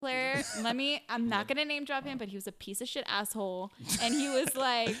I'm not going to name drop him, but he was a piece of shit asshole. And he was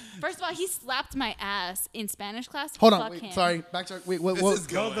like, first of all, he slapped my ass in Spanish class. Hold on. Wait, sorry. Backtrack. Wait, what? This is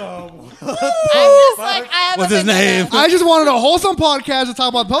go though. What's his name? I just wanted a wholesome podcast to talk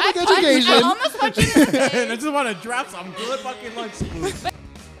about public education. I almost punched him in the face. And I just want to drop some good fucking lunch food.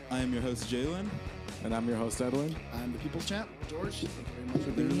 I am your host, Jalen. And I'm your host, Edwin. I'm the People's Champ, George. Thank you very much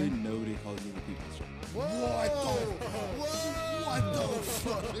for being Literally here. nobody calls me the People's Champ. What the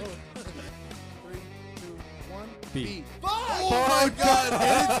fuck? 3, 2, 1. B. Oh my God!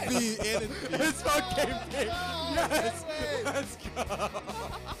 And it's B. And it's B. It's fucking B. Yes. Let's go.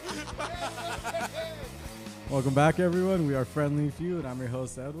 Welcome back, everyone. We are Friendly Feud. I'm your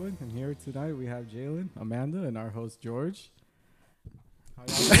host, Edwin. And here tonight we have Jalen, Amanda, and our host, George.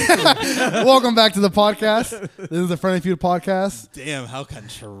 Welcome back to the podcast. This is the Friendly Feud podcast. Damn, how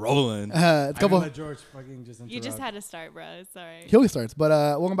controlling. It's a couple. let George fucking just interrupt. You just had to start, bro. It's all right. He always starts, but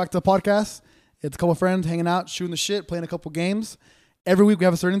welcome back to the podcast. It's a couple friends hanging out, shooting the shit, playing a couple games. Every week we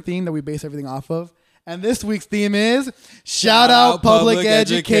have a certain theme that we base everything off of. And this week's theme is Shout Out Public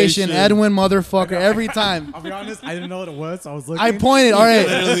Education. Edwin, motherfucker, every time. I'll be honest, I didn't know what it was, so I was looking. I pointed. All right.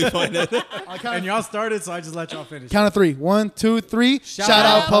 Literally pointed. And y'all started, so I just let y'all finish. Count of 3. 1, 2, 3. Shout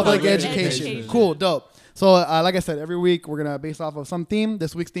out Public Education. Cool, dope. So, like I said, every week we're going to base off of some theme.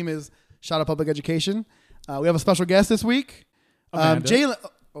 This week's theme is Shout Out Public Education. We have a special guest this week. Jalen.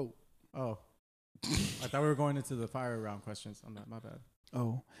 Oh. I thought we were going into the fire round questions. My bad.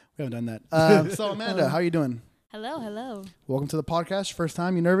 Oh, we haven't done that. So, Amanda, how are you doing? Hello. Welcome to the podcast. First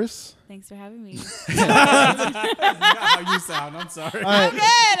time. You nervous? Thanks for having me. That's not how you sound. I'm sorry. All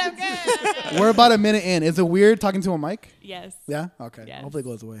right. I'm good. We're about a minute in. Is it weird talking to a mic? Yes. Yeah? Okay. Yes. Hopefully it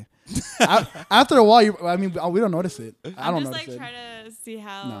goes away. After a while, we don't notice it. I don't I'm just notice it. trying to see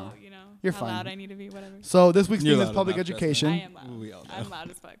how, You're how fine. loud I need to be, whatever. So this week's You're theme is loud public enough, trust me. education. I am loud. We all know. I'm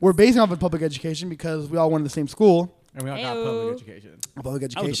loud as fuck. We're basing off of public education because we all went to the same school. And we all got Ayo. public education. Public I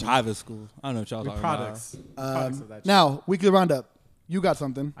went to education. private school. I don't know what y'all We're talking products. Products of that shit. Now, weekly roundup. You got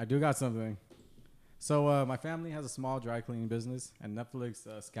something. I do got something. So my family has a small dry cleaning business, and Netflix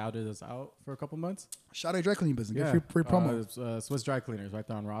scouted us out for a couple months. Shout out dry cleaning business. Get free promo. It's, Swiss Dry Cleaners right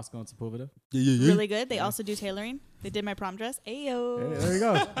there on Roscoe and Sepulveda. Yeah. Really good. They also do tailoring. They did my prom dress. Ayo. Hey, there you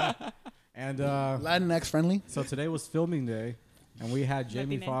go. And Latinx friendly. so today was filming day, and we had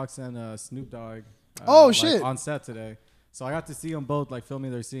Jamie Latina. Foxx and Snoop Dogg. Shit. On set today. So I got to see them both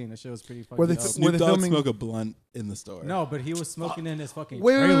filming their scene. That shit was pretty fucking Were they dope. were Snoop they Dogg filming? smoke a blunt in the store. No, but he was smoking in his fucking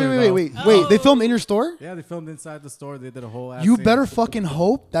Wait. trailer, Wait. though. They filmed in your store? Yeah, they filmed inside the store. They did a whole ass You scene. better fucking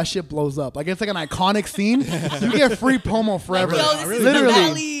hope that shit blows up. Like it's like an iconic scene. You get free promo forever. Yo, this is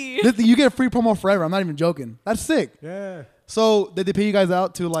Literally. the valley. You get free promo forever. I'm not even joking. That's sick. Yeah. So did they pay you guys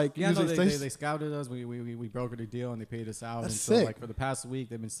out to Yeah, use no, their they space? scouted us. We brokered a deal and they paid us out. That's and so sick. for the past week,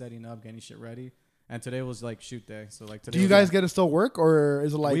 they've been setting up, getting shit ready. And today was shoot day. So today. Do you was guys get to still work or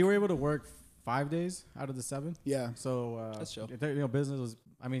is it we were able to work 5 days out of the 7. Yeah. So That's chill. business was.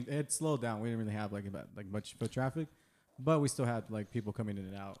 I mean, it slowed down. We didn't really have much foot traffic, but we still had people coming in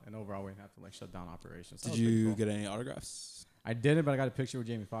and out. And overall, we didn't have to shut down operations. So Did that was pretty you cool. get any autographs? I didn't, but I got a picture with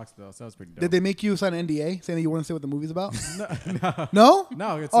Jamie Foxx though. So that was pretty dope. Did they make you sign an NDA saying that you wouldn't say what the movie's about? No. No?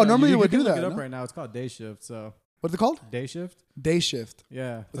 No. It's, normally you they would can do look that, it up no? right now. It's called Day Shift. So What's it called? Day Shift. Day Shift.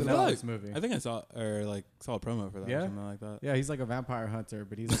 Yeah. It's Was a it Netflix like- movie. I think I saw a promo for that Yeah? or something like that. Yeah, he's like a vampire hunter,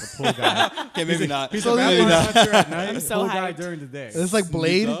 but he's like a pool guy. Okay, maybe not. He's So a this- vampire Maybe not. hunter at night, I'm so pool guy hyped. during the day. It's like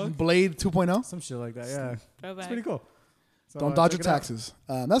Snoop Blade Dogg? 2.0. Some shit like that, yeah. It's Throwback. pretty cool. So, Don't dodge your check it out. taxes.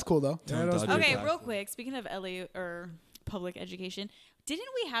 That's cool though. Yeah, that was Don't dodge pretty your Okay, taxes. real quick. Speaking of LA or public education, didn't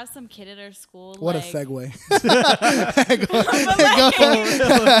we have some kid at our school? What a like, segue. go But, like-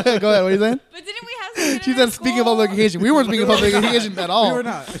 ahead. Go ahead. What are you saying? But didn't we have some kid She at our said speaking of school? public education. We weren't speaking of public education at all. We were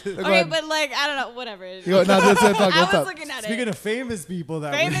not. Go Okay, ahead. but I don't know, whatever. Go, no, let's talk. I Let's was talk. looking at Speaking it. of famous people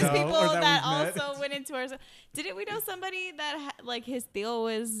that Famous we know, people or that we've met. also went into our. Didn't we know somebody that his deal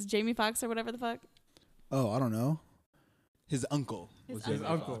was Jamie Foxx or whatever the fuck? Oh, I don't know. His uncle. His was Jamie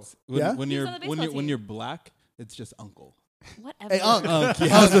uncle. Foxx. When, Yeah? when He was you're on the when baseball you're team. you're black, it's just uncle. Whatever. Hey, Unc.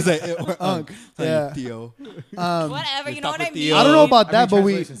 Yeah, I was gonna say or Unc. Like Yeah. Theo. Whatever. It's You know what I Papa mean? Theo. I don't know about I that, mean, but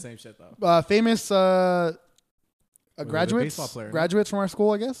we translation, same shit though. famous the graduates baseball player, no? graduates from our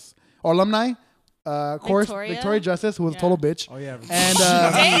school, I guess, or alumni. Of course, Victoria? Victoria Justice, who was a Yeah. total bitch, Oh yeah.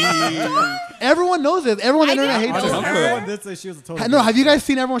 and everyone knows it. Everyone on the I internet didn't hates know her. her. Everyone did say she was a total. No, bitch. have you guys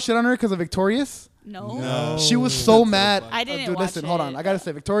seen everyone shit on her because of Victorious? No. No. She was so mad. I didn't Dude, watch listen, it. hold on. I gotta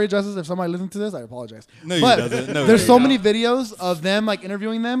say, Victoria Justice. If somebody listens to this, I apologize. No, he but doesn't. No, there's he so doesn't. many videos of them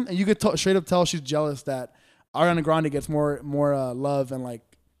interviewing them, and you could straight up tell she's jealous that Ariana Grande gets more love and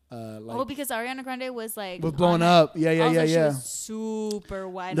like because Ariana Grande was like was blowing on it. up. Yeah. Also, she was super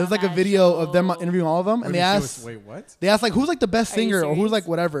white. There's on like a that video of them show. interviewing all of them, and they asked, wait, what? they asked like, who's like the best Are you singer or who's serious? like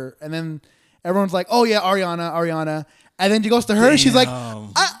whatever, and then everyone's like, oh yeah, Ariana, and then she goes to her, and she's like,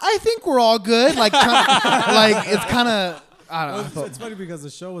 I think we're all good. Like, like it's kind of. I don't know. I Well, thought- it's funny because the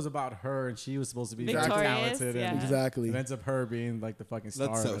show was about her and she was supposed to be very Victorious, talented. yeah. And Exactly. It ends up her being like the fucking star.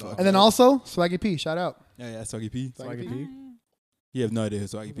 That's so of it all. fucking And then also Swaggy P, shout out. Yeah, Swaggy P. Swaggy P. You have no idea who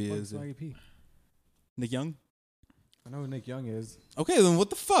Who Swaggy the P fuck is. Swaggy P? Nick Young? I know who Nick Young is. Okay, then what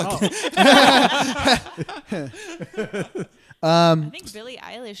the fuck? I think Billie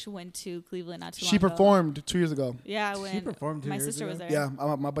Eilish went to Cleveland not too long She ago. performed 2 years ago. Yeah, when performed 2 my years sister was ago? there.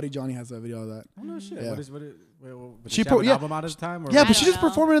 Yeah, my buddy Johnny has a video of that. Oh no shit. Yeah. What is did She she have an yeah. album out at the time? Or Yeah, I but she don't just know.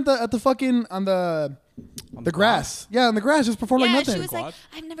 performing at the fucking on the grass. Yeah, on the grass, just performed Yeah, like she nothing. was like,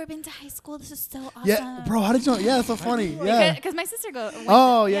 I've never been to high school. This is so awesome. Yeah, bro, how did you know? Yeah, that's so funny. Yeah. Because my sister went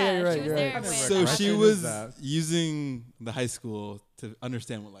Oh, to, yeah, you're right, She was you're there right. when, So What she is was that? using the high school to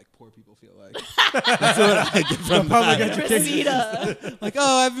understand what like poor people feel like. That's what I get from that. Rosita. Like,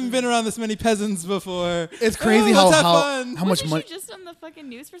 oh, I haven't been around this many peasants before. It's crazy Oh, let's have how fun. much Wasn't money. she just on the fucking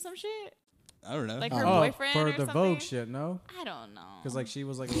news for some shit? I don't know. Like her Oh, boyfriend for or the something? Vogue shit, no? I don't know. Because like she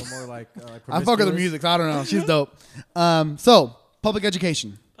was like a little more like. I fuck with the music, so I don't know. She's dope. So public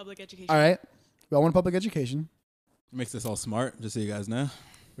education. Public education. All right, we all want public education. Makes this all smart, just so you guys know.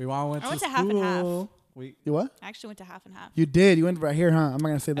 We all went I went to to half and half. school. We You what? I actually went to half and half. You did. You went right here, huh? I'm not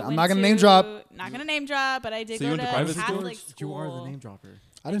gonna say that. I I'm went not gonna to- name drop. Not gonna name drop, but I did So you go went to to private school? Catholic school. You are the name dropper.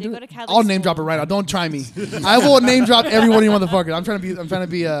 I didn't did do go it. to Catholic I'll name school. drop it right now. Don't try me. I will name drop every one of you motherfuckers. I'm trying to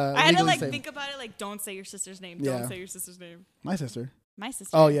be. I had to legally like safe. think about it. Like, don't say your sister's name. Yeah. Don't say your sister's name. My sister. My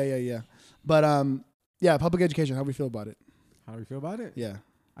sister. Oh yeah. But yeah, public education. How do we feel about it? How do we feel about it? Yeah.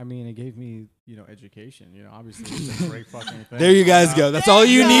 I mean, it gave me, education. Obviously it's a great fucking thing. There you guys go. That's all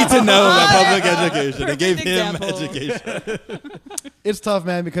you need to know about public education. It Perfect gave him example. education. It's tough,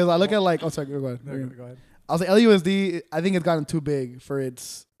 man, because I look at like. Oh, sorry. Go ahead. No, go ahead. I'll say LAUSD. I think it's gotten too big for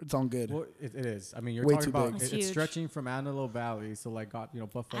its own good. Well, it is. I mean, you're Way talking too about big. It's it's huge. stretching from Antelope Valley, so like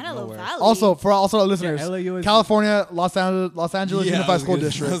Buffalo Antelope nowhere. Valley. Also, for our listeners, LAUSD. California, Los Angeles Yeah, I Unified was School gonna- I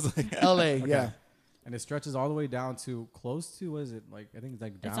District, was like- LA. Okay. Yeah. And it stretches all the way down to close to, what is it? Like, I think it's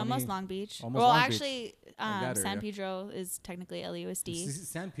like It's Downey. almost Long Beach. Almost well, Long Beach. actually, that San area. Pedro is technically LAUSD.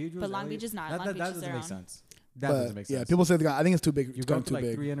 San Pedro. But Long Beach is not. That, Long that, Beach that is doesn't their make own. sense. That But doesn't make sense. yeah, people say I think it's too big. You It's go gotten to too like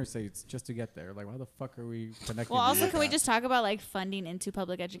big. 3 interstates just to get there. Like, why the fuck are we connected? Well, also, can we just talk about like funding into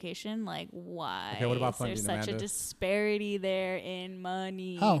public education? Like, why Okay, what about is there funding, such a Amanda? disparity there in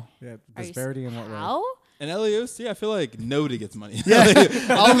money? How? Yeah, Are you disparity in what way? How? And LAOC, I feel like nobody gets money. Yeah. I was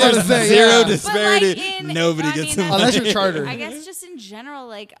about to There's say, zero yeah. disparity. But, like, in- Nobody I gets mean, money. Unless you're charter. I guess just in general,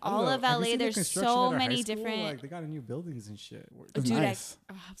 like I don't all know. of Have you LA, seen the there's construction so at our many high school? different. Like, they got new buildings and shit. It's Dude, nice.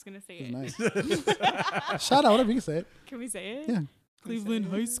 I was gonna say It's it. nice. Shout out, whatever you can say it. Can we say it? Yeah. Cleveland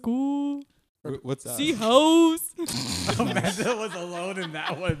High School. What's that? House. Amanda was alone in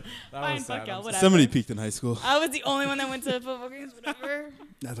that one. That Fine, was sad. fuck y'all, I'm whatever. Somebody peaked in high school. I was the only one that went to football games. Whatever.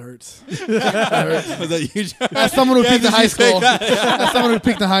 That hurts. Was that you, John? As someone who Yeah, peaked in did high you say school, that? as someone who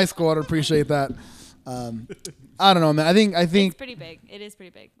peaked in high school, I'd appreciate that. I don't know, man. I think It's pretty big. It is pretty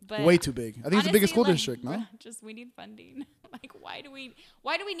big. But way too big. I think it's the biggest honestly, school like, district. No, Just we need funding. Like, why do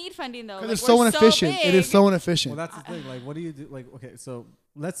we need funding though? because Like, it's so we're inefficient. It is big. so inefficient. Well, that's the thing. Like, what do you do? Like, okay, so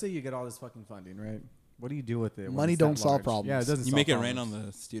let's say you get all this fucking funding, right? What do you do with it? when Money it's that don't solve large? problems. Yeah, it doesn't. You solve make it rain problems. on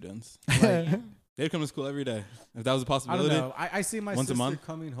the students. Yeah. They'd come to school every day. If that was a I don't possibility. know. I see my Once a sister month?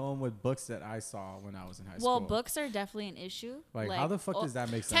 coming home with books that I saw when I was in high school. Well, books are definitely an issue. Like, how the fuck does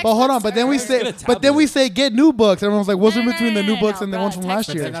that make sense? But hold on. But then we Textbooks say, are- Get a but then we tablet. say get new books. Everyone's like, what's in No, between the new books and the bro, ones from last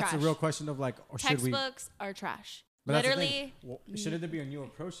But year? then are that's the trash. real question of like, or should we? Textbooks are trash. But that's the Literally. thing. Well, shouldn't there be a new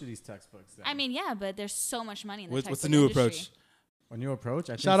approach to these textbooks? Then? I mean, yeah, but there's so much money in the What's the textbook new industry. approach? a new approach.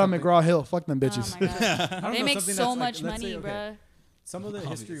 I think Shout out something- McGraw Hill. Fuck them bitches. Oh my god. I don't They know, make something so that's like- much let's money, say, okay, bruh. Some of the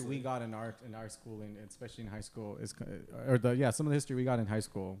history Obviously. we got in our school, and especially in high school, is some of the history we got in high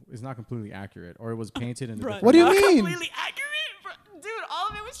school is not completely accurate, or it was painted in. a different What do you Not mean? Completely accurate, bro. Dude. All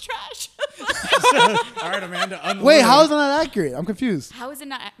of it was trash. All right, Amanda. Wait, how is that not accurate? I'm confused. How is it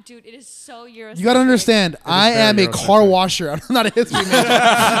not, dude? It is so Eurocentric. You gotta understand, I am a very car Eurocentric. washer. I'm not a history major.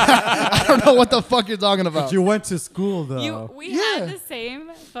 I don't know what the fuck you're talking about. You went to school though. We Yeah. had the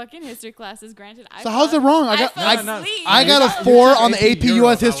same fucking history classes. Granted, I So how's it wrong? I got fell I, asleep. I got a You 4 took on the AP AP Euro,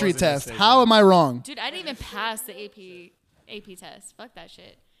 US if I history wasn't test. mistaken. How am I wrong? Dude, I didn't even pass the AP test. Fuck that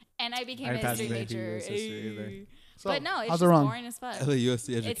shit. And I became I a didn't pass history the AP major. US history either. Ayy. So, But no, it's how's just it wrong? boring as fuck. LAUSD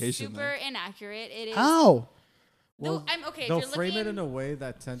It's education. super inaccurate. It is. How? No, I'm okay. If They'll you're frame looking, it in a way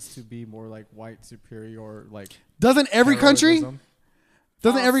that tends to be more like white superior, like Doesn't every country? heroism.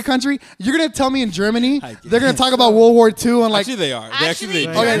 Doesn't False. every country? You're gonna tell me in Germany I they're gonna guess. talk about World War II and like Actually, they are. Actually,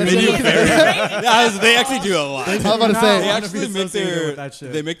 Okay, they do Germany- they actually do a lot. I was about to No, say. They I wanna actually be make associated with that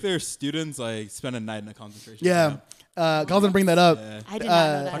shit. they make their students like spend a night in a concentration Yeah. camp. I was gonna bring that up. Yeah. I did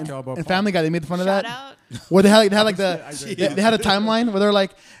not know Talk to that. about In Family Guy, they made fun of Shout that. out. Where they had like the I did. they had a timeline where they're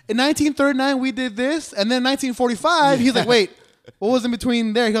like, in 1939 we did this, and then 1945 he's like, wait, what was in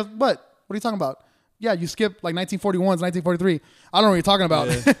between there? He goes, what? What are you talking about? Yeah, you skipped like 1941 to 1943. I don't know what you're talking about.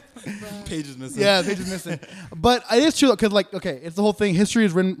 Yeah. Pages missing. Yeah, they just missing. But it is true because like, okay, it's the whole thing. History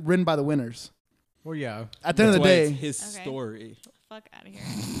is written by the winners. Well, yeah. At the end of the That's why day, it's his Okay. story. Fuck out of here.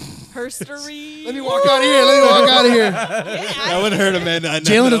 Herstory. let me walk out of here. Let me walk out of here. That wouldn't hurt Amanda. I know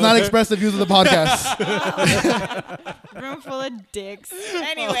Jalen does that not would- express the views of the podcast. Room full of dicks.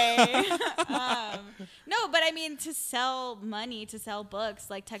 Anyway, no, but I mean, to sell money, to sell books,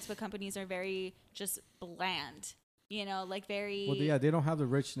 like textbook companies are very just bland. You know, like very. Well, yeah, they don't have the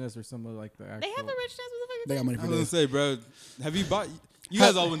richness or some of like the actual. They have the richness. What the fuck is They got money I for was gonna this. say, bro, have you bought? You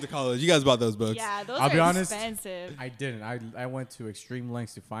guys all went to college. You guys bought those books. Yeah, those I'll are be honest, expensive. I didn't. I went to extreme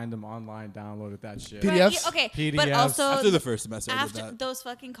lengths to find them online, downloaded that shit. P- But PDFs? okay, but PDFs. also After the first semester, I did after that. those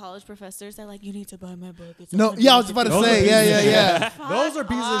fucking college professors are like, you need to buy my book. It's No, yeah, I was about to Those say, are yeah. Those are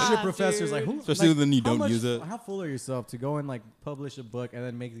pieces of shit off, professors. dude. Like who? Especially like, when you how don't much- use it. How full are yourself to go and like publish a book and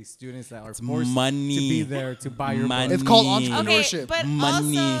then make these students that are It's forced money. to be there to buy your Money. book? It's called Okay, entrepreneurship. Okay, but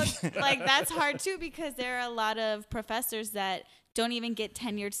Money. also like that's hard too because there are a lot of professors that don't even get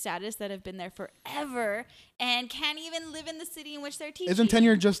tenured status that have been there forever and can't even live in the city in which they're teaching. Isn't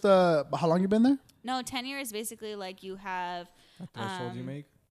tenure just how long you been there? No, tenure is basically like you have A threshold you make?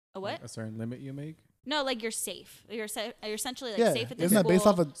 a what? Like a certain limit you make? No, like you're safe. You're essentially like Yeah, safe at the isn't that school. based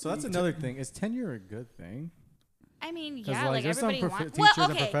off of? So that's another thing. Is tenure a good thing? I mean, 'Cause, yeah, like there's some everybody wants. teachers Well,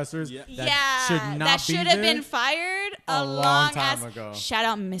 and okay. professors Yeah. that Yeah, should not that be should have there. been fired a long long time ass ago. Shout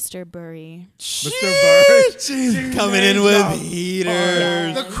out, Mr. Burry. Mr. Bird. Jeez. Coming in with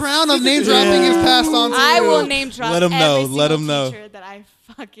heaters. The crown of name dropping is passed on to I you. will name drop. Let 'em know, every let 'em single know. teacher that I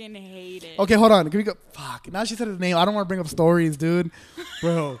fucking hated. Okay, hold on. Can we go? Fuck. Now she said his name. I don't want to bring up stories, dude.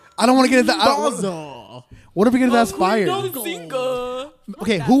 Bro. I don't want to get into. Basil. What if we get his ass fired?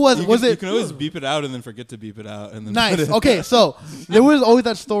 Okay, who was You was can, it? You can always beep it out and then forget to beep it out. And then put Nice. it- Okay, so there was always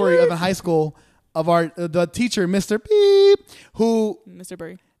that story of in high school of our the teacher, Mr. Beep, who. Mr.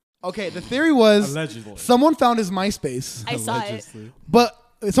 Burry. Okay, the theory was Allegedly. someone found his MySpace, I saw it. Allegedly. but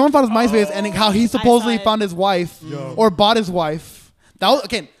someone found his MySpace and how he supposedly it. found his wife Yo. or bought his wife. That was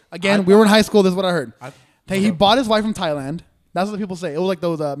again. We were in high school. This is what I heard. Hey, he bought his wife from Thailand. That's what people say. It was like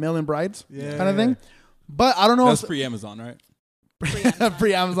those mail-in brides kind of thing. But I don't know. That's pre-Amazon, right?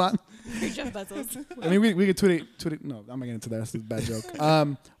 Free Amazon. Free Jeff Bezos. I mean, we could tweet it. No, I'm not getting into that. That's a bad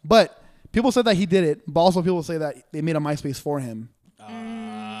joke. But people said that he did it. But also people say that they made a MySpace for him.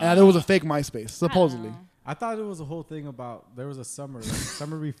 And there was a fake MySpace, supposedly. I thought it was a whole thing about there was a summer, like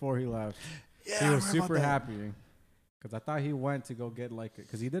summer before he left. Yeah, He I was remember super about that. happy because I thought he went to go get like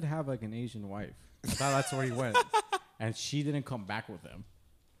because he did have like an Asian wife. I thought that's where he went, and she didn't come back with him.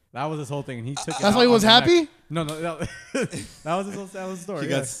 That was his whole thing, and he took. It That's out why he on was the next- happy? No, that was his whole story.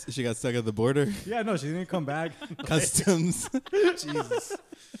 She got stuck at the border. Yeah, no, she didn't come back. Customs. Jesus.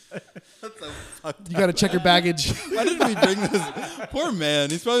 You got to check your baggage. Why did we bring this? Poor man.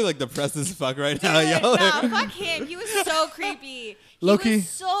 He's probably like depressed as fuck right now, y'all. Nah, fuck him. He was so creepy. Low-key. He was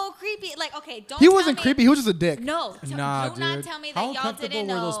so creepy. Like, okay, don't He tell wasn't me- creepy. He was just a dick. No, Nah, do dude. not tell me that How y'all uncomfortable didn't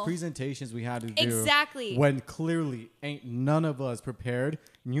were know. those presentations we had to do? Exactly. When clearly ain't none of us prepared,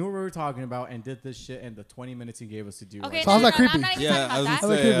 knew what we were talking about, and did this shit in the 20 minutes he gave us to do. Okay, Like, Sounds like I'm creepy. not even Yeah, I talking was about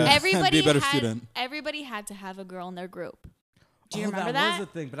gonna that. say, creepy. Everybody be a better had, student. Everybody had to have a girl in their group. Do you oh, remember that? that? Was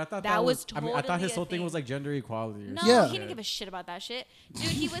the thing, but I thought That that was I mean, I thought his totally a whole thing was thing. like gender equality. Or No, something. Yeah. he didn't give a shit about that shit. Dude,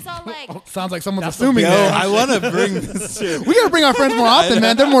 he was all like, Sounds like someone's That's assuming Yo, that. I want to bring this shit. We got to bring our friends more often,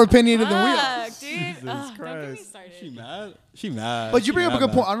 man. They're more opinionated than we are. fuck, dude. Ugh, don't get me Christ. started. She mad? She mad. But you She bring up a mad, good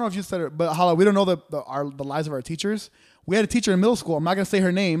man. point. I don't know if you said it, but Hala, we don't know the lives of our teachers. We had a teacher in middle school. I'm not going to say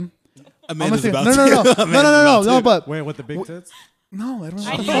her name. Amanda's I'm about gonna say, to. no, Amanda's about to. but Wait, with the big tits? no, I don't know.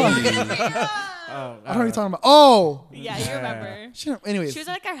 I What knew the you fuck. were gonna say, Oh, I don't know what you're talking about. Oh, yeah, you remember. anyways, She was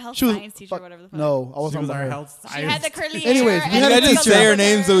like our health She was- science teacher, fuck, or whatever the fuck. no, I She wasn't was on our her. health She had the science. curly Anyways, hair. we and had You a the gotta teacher. say her color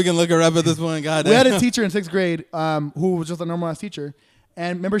name hair. so we can look her up at this point. God We had damn. a teacher in 6th grade who was just a normal ass teacher,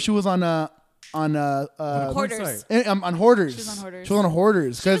 and remember she was on Hoarders. on Hoarders. She was on Hoarders. She was on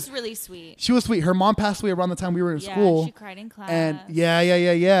Hoarders She was because really sweet. she was sweet. Her mom passed away around the time we were in Yeah, school, she cried in class. and yeah.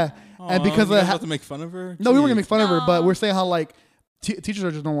 And because you of guys about to make fun of her. no, we weren't gonna Jeez. make fun of her, but No. we're saying how like teachers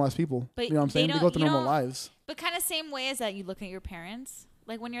are just normal ass people. But You know what I'm they saying? They don't- go through you normal don't- lives. But kind of same way as that you look at your parents.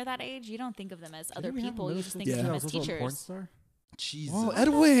 Like when you're that age, you don't think of them as other Didn't we have a people. You middle just school think teacher of them that as was also a porn teachers. star? Jesus. Oh,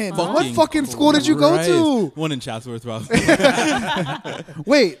 Edwin, Fucking what fucking school did you go to? One in Chatsworth, probably.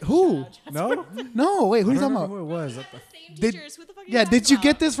 Wait, who? No, No, wait, who are you I talking don't remember about? who it was. The same Did- teachers. Who the fuck are Yeah, talking did you about?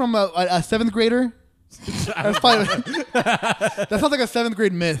 get this from a seventh grader? That's probably, that sounds like a seventh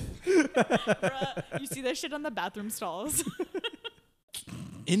grade myth. Bruh, you see that shit on the bathroom stalls.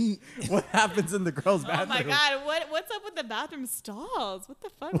 What happens in the girls' Oh bathroom? my god, what's up with the bathroom stalls? What the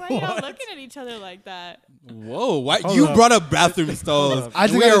fuck? Why are y'all What? looking at each other like that? Whoa, why Hold you up. brought up bathroom stalls? up. I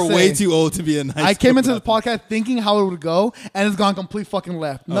just we gotta are way say, too old to be in high I school came into this bathroom. podcast thinking how it would go, and it's gone complete fucking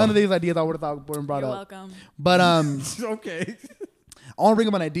left. None of these ideas I would have thought were brought You're up. welcome. But Okay. I want to bring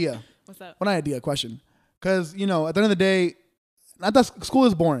up an idea. What's up? Well, not idea, question. Because, you know, at the end of the day, not that school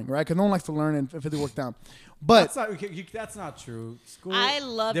is boring, right? Because no one likes to learn and physically work down. But That's not true. School. I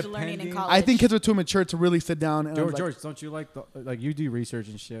loved learning in depending- college. I think kids are too mature to really sit down. And I was George, don't you like you do research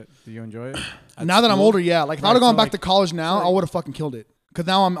and shit? Do you enjoy it? now that I'm school? older, yeah. Like if I would Right, have gone so back like- to college now, so I like- would have fucking killed it. Because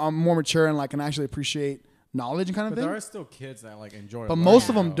now I'm more mature and like can actually appreciate knowledge and kind of But there thing. are still kids that like enjoy it. But most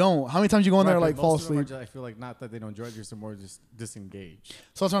of learning, them though. don't. How many times you go in there Right, like but fall most of them are asleep? I feel like not that they don't enjoy it, just more just disengaged.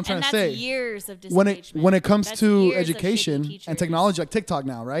 So that's what I'm trying and to that's say. years of When disengagement. it comes That's to years of shitty education and teachers. technology, like TikTok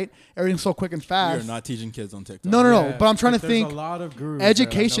now, right? Everything's so quick and We fast. are not teaching kids on TikTok. No. Yeah, But I'm trying to there's think. a lot of gurus that, like, know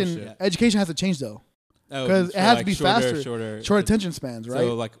Education, shit. education has to change though, Oh, because it for, has like, to be shorter, faster. shorter. Short attention spans, right?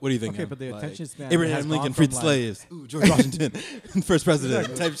 So, like, what do you think? Okay, but the attention span has Abraham gone Lincoln from, freed like- slaves. Ooh, George Washington, first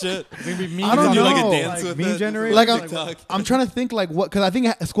president type shit. It's gonna be meme I don't do like know. a dance with meme it. generation. Like TikTok. I'm trying to think like what, because I think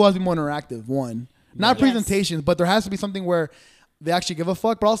school has to be more interactive. One, not Yes. presentations, but there has to be something where they actually give a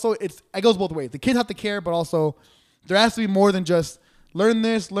fuck. But also, it goes both ways. The kids have to care, but also there has to be more than just learn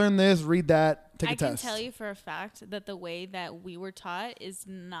this, read that, take I a test. can tell you for a fact that the way that we were taught is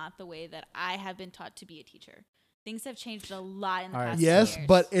not the way that I have been taught to be a teacher. Things have changed a lot in the All right. past Yes, 2 years.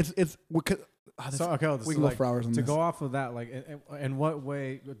 but it's So okay, we so can go like, for hours on to this. go off of that, like, in what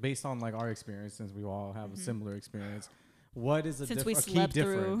way, based on like our experience, since we all have a Mm-hmm. similar experience, what is Since we a key slept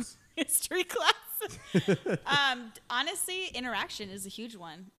through difference? history class. Honestly, interaction is a huge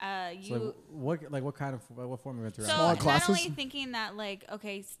one. So what kind of what form of interaction? So Small not classes? only thinking that like,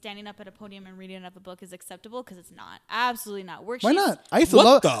 okay, standing up at a podium and reading up a book is acceptable, because it's not. Absolutely not. Worksheets. Why not? I used to What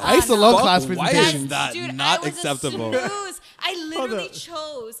love. the I used to love fuck? class Why is presentations. that Dude, not I was acceptable? A snooze. I literally up.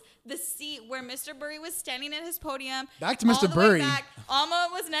 chose the seat where Mr. Burry was standing at his podium. Back to all Mr. the way Burry. back. Alma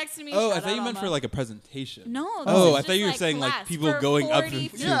was next to me. Oh, I Shout thought out you meant Alma. for like a presentation. No. Oh, this I is thought you were just saying like class. people For going up 40,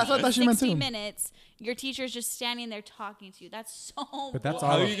 and 50, Yeah, I thought that's what you meant 60 too. minutes. Your teacher's just standing there talking to you. That's so. But that's How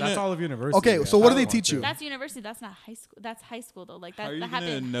all. are you That's gonna- all of university. Okay, though. so what do I they don't teach want you? to. That's university. That's not high school. That's high school though. Like that. How are you that gonna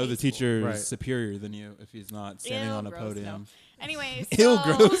happened in know high the school. teacher Right. is superior than you if he's not standing Ew, on a gross, podium? no. Anyway, Ew, so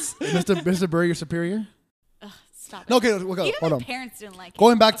gross. Mr. Burry, your superior. stop. No, it. okay, hold Even on. my parents didn't like it.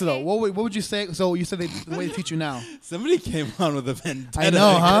 Going back to okay? though, what would you say? So you said the way they teach you now. Somebody came on with a vendetta. I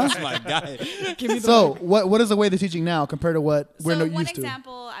know, huh? against my guy. So what is the way they're teaching now compared to what we're So not one used to?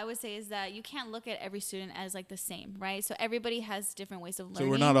 example I would say is that you can't look at every student as like the same, right? So everybody has different ways of So learning.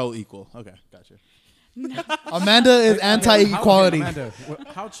 we're not all equal. Okay, gotcha. Amanda is anti-equality. Amanda,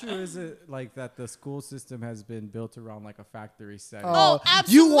 how true is it like that the school system has been built around like a factory setting? Oh,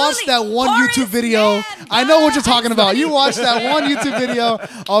 You watched that absolutely. one Horace YouTube video. Mann, I know what you're God, talking about. You watched that one YouTube video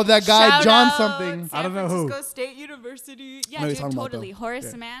of that guy Shout John out something. I don't know San who. Francisco State University. Yeah, know you're dude, talking about, totally. though.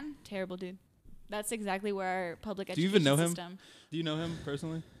 Horace Mann, terrible dude. That's exactly where our public Do education you even know him? system. Do you know him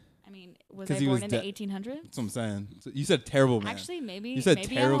personally? I mean, was 'Cause I he born was in the de- 1800s? That's what I'm saying. So you said terrible man. Actually, maybe. you said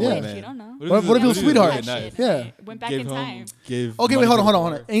maybe terrible I'm a witch. man. You don't know. What if he was Yeah, sweetheart? that Nice. shit. Yeah. I went back Gave in home- time. gave Okay, money wait, hold to on, the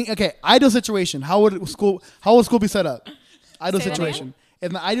hold on. poor. Okay, ideal situation. How would school be set up? Ideal Say that situation.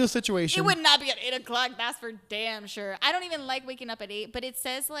 In the ideal situation, It would not be at 8 o'clock. That's for damn sure. I don't even like waking up at 8, but it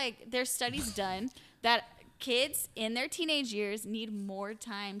says like there's studies done that kids in their teenage years need more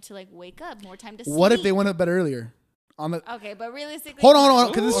time to like wake up, more time to sleep. what if they went to bed earlier? Okay, but realistically, Hold on,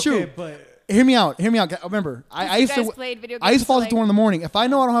 because it's Okay, true. but Hear me out. Remember, I you used guys to played video I used to games fall till, asleep till 1 in the morning. If I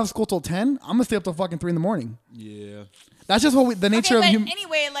know I don't have school till 10, I'm gonna stay up till fucking 3 in the morning. Yeah. That's just the nature okay, of but human.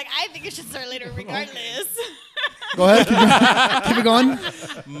 anyway, like I think it should start later regardless. Go ahead, keep it going.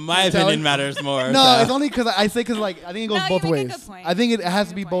 My opinion matters more. No, so. it's only because I think I think it goes No, you both make a ways. good point. I think it You has make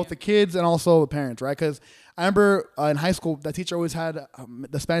to a be good both point. the kids and also the parents, right? Because I remember in high school, that teacher always had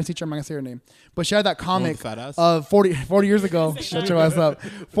the Spanish teacher. I'm not gonna say her name, but she had that comic fat ass? of 40 years ago. Shut your ass up.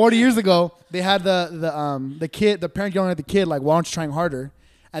 40 years ago, they had the parent yelling at the kid like, "Why aren't you trying harder?"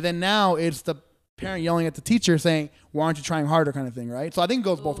 And then now it's the parent yelling at the teacher saying, "Why aren't you trying harder?" kind of thing, right? So I think it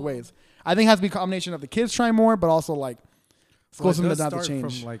goes both Ooh. ways. I think it has to be a combination of the kids trying more, but also like school well, it system does doesn't have to start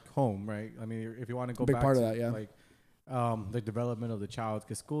change. from like home, right? I mean, if you want to go Big back part to of that, yeah. like the development of the child,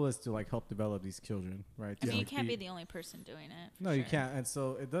 because school is to like help develop these children, right? I mean, you Like, can't be the only person doing it. No, you can't. And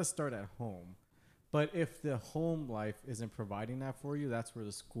so it does start at home. But if the home life isn't providing that for you, that's where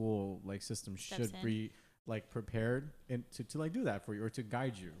the school like system should be like prepared and to like do that for you or to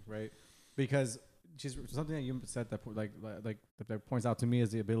guide you, right? Because just something that you said that that points out to me is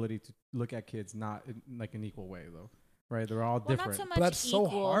the ability to look at kids not in like an equal way, though. Right, they're all different. Not so much but that's equal,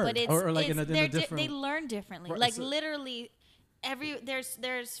 so hard. but it's, or like it's in a different. they learn differently. Right, like so literally,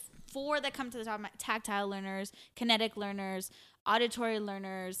 there's 4 that come to the top: tactile learners, kinetic learners, auditory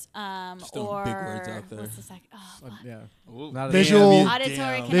learners, Just throwing big words out there. what's the second? Oh, fuck. Yeah. Ooh. Not a- Visual. Auditory,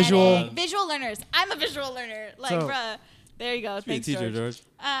 Damn. kinetic, Visual. visual learners. I'm a visual learner. Like, So- bruh. There you go. Be a Thanks, teacher, George.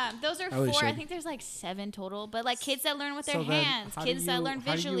 George. Those are really 4. I should. think there's like 7 total. But like kids that learn with their So then hands, how do kids that you- learn how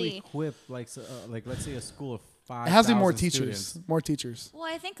do you visually. equip like like let's say a school of 5. It has to be more teachers. More teachers. Well,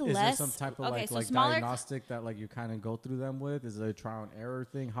 I think Is less. there some type of okay, like so like smaller. diagnostic that like you kind of go through them with? Is it a trial and error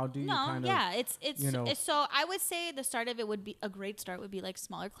thing? How do you No, kind of yeah, it's you know- so I would say the start of it would be a great start would be like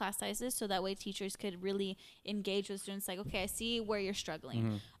smaller class sizes, so that way teachers could really engage with students. Like, okay, I see where you're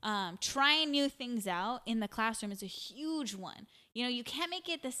struggling. Trying new things out in the classroom is a huge one. You know, you can't make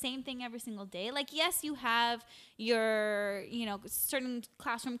it the same thing every single day. Like, yes, you have your, certain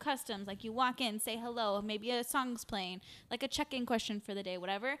classroom customs. Like, you walk in, say hello, maybe a song's playing, like a check-in question for the day,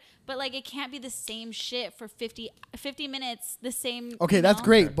 whatever. But, like, it can't be the same shit for 50 minutes, the same. Okay, that's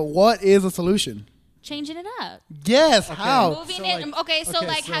great. But what is the solution? Changing it up. Yes. How? Moving So, it. like- Okay, so okay,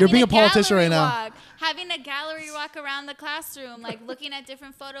 like so- having You're being a gallery politician right now. walk, having a gallery walk around the classroom, like looking at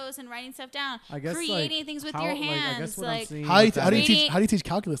different photos and writing stuff down, I guess creating like, things with how- your like, I hands. guess what I'm seeing How do you with that how do you is- teach Reading- how do you teach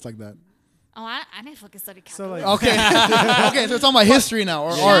calculus like that? Oh, I didn't fucking study So, calculus. like- Okay. Okay. So it's talking about history now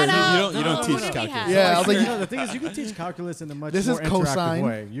or Shut art. up. You don't No, teach what do we calculus. have? Yeah, I was like, No, the thing is, you can teach calculus in a much This more is interactive cosine.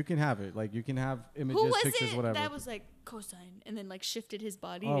 way. You can have it. Like, you can have images, Who was pictures, it whatever. that was like cosine and then like shifted his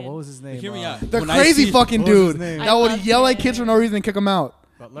body? Oh, and what was his name? Hear me out. The When I crazy see- fucking what was his dude name? that I would loved yell at it. kids for no reason and kick them out.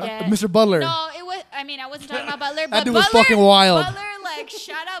 Butler? Yeah. Mr. Butler. No, I wasn't talking about Butler, but dude was Butler, fucking wild. Butler, like,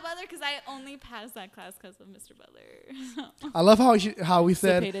 shout out Butler, because I only passed that class because of Mr. Butler. I love how we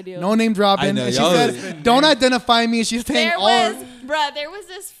said paid a deal. no name dropping. I know, And she y'all said, "Don't identify me." She's saying There all. was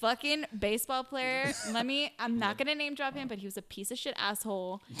this fucking baseball player. I'm not gonna name drop him, but he was a piece of shit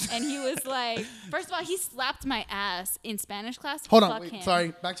asshole. And he was like, first of all, he slapped my ass in Spanish class. Hold on. Fuck Wait, him.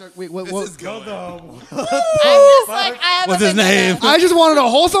 sorry. Backtrack. Wait. What? This is going. I'm just like, I have What's a his name? vendetta. I just wanted a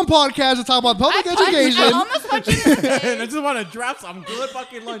wholesome podcast to talk about public I education. almost punched him in the And I face. just want to drop some good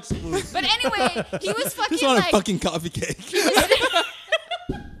fucking lunch food. But anyway, he was fucking Just want a like, fucking coffee cake. he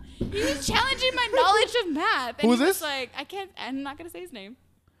was challenging my knowledge of math. And Who was he was this? like, I'm not gonna say his name.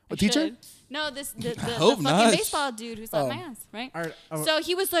 A I teacher? should. No, the hope fucking not. baseball dude who slapped Oh. my ass, right? All right, So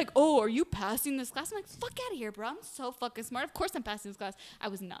he was like, "Oh, are you passing this class?" I'm like, "Fuck out of here, bro! I'm so fucking smart. Of course I'm passing this class." I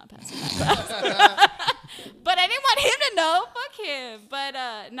was not passing that class, but I didn't want him to know. Fuck him.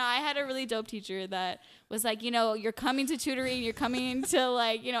 But no, I had a really dope teacher that was like, you're coming to tutoring, you're coming to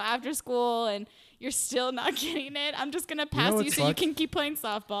like, after school, and you're still not getting it. I'm just gonna pass you what's so you fucked? can keep playing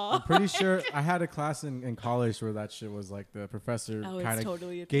softball. I'm pretty sure I had a class in college where that shit was like the professor Oh, it's kind of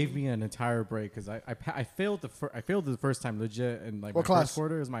totally a gave thing. me an entire break because I failed I failed the first time legit in like What my class? first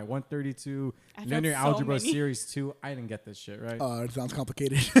quarter. It was my 132 I linear felt so algebra many. series 2. I didn't get this shit right. It sounds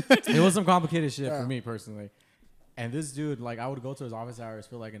complicated. It was some complicated shit Yeah. for me personally. And this dude, like, I would go to his office hours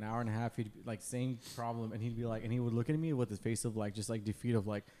for like an hour and a half. He'd be like, same problem, and he'd be like, and he would look at me with his face of like, just like defeat of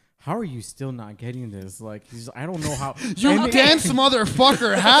like, how are you still not getting this? Like, he's, I don't know how. You And- dense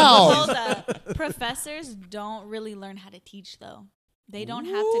motherfucker. Hold How? up. Professors don't really learn how to teach though. They don't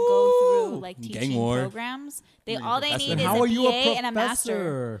have to go through like Gang teaching war. programs. You're a All they professor. need Then is how a are you BA a and a master.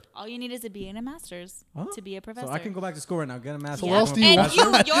 professor? All you need is a BA and a master's Huh? to be a professor. So I can go back to school right now, get a master's. So what else do you and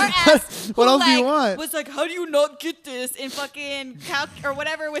want? your ass, What who, else do you like, want? Was like, how do you not get this in fucking calc or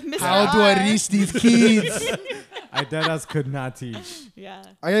whatever with Mr. How do I R? reach these kids? I deadass could not teach. Yeah.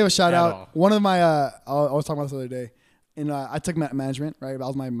 I gotta give a shout At out. all. One of my, I was talking about this the other day, and I took management. Right, that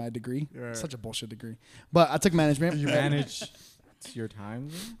was my degree. Right. Such a bullshit degree, but I took management. You manage your time.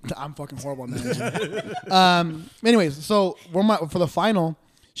 I'm fucking horrible at managing. Anyways, so for the final,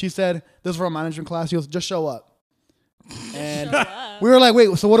 she said this is for a management class. She goes, just show up. And Show up. we were like,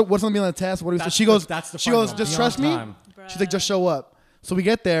 wait, so what's gonna be on the test? What do we? That's She the- goes, that's the she final. goes, just Be trust on me. time. She's like, just show up. So we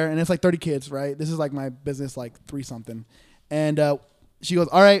get there, and it's like 30 kids, right? This is like my business, like 3 something. And she goes,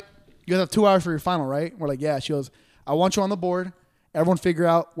 all right, you guys have 2 hours for your final, right? We're like, yeah. She goes, I want you on the board. Everyone figure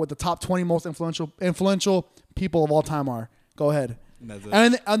out what the top 20 most influential people of all time are. Go ahead.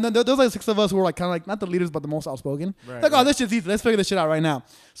 And then there was like 6 of us who were like kind of like not the leaders but the most outspoken. Right, Like, right. oh, this shit's easy. Let's figure this shit out right now.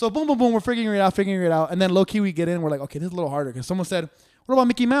 So boom, boom, boom. We're figuring it out. And then low key we get in. We're like, okay, this is a little harder because someone said, what about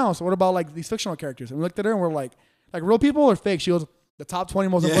Mickey Mouse? What about like these fictional characters? And we looked at her and we're like real people or fake? She goes, the top 20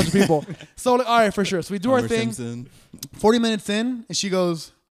 most influential people. So like, all right, for sure. So we do our thing. Simpson. 40 minutes in, and she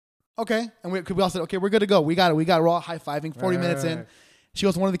goes, okay. And we all said, okay, we're good to go. We got it. We're all high-fiving. 40 minutes in. She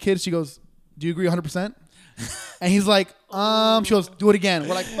goes, one of the kids, she goes, do you agree 100%? And he's like, she goes, do it again.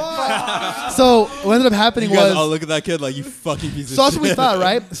 We're like, fuck. So what ended up happening You guys was, all look at that kid like, you fucking piece of shit. so that's what we thought,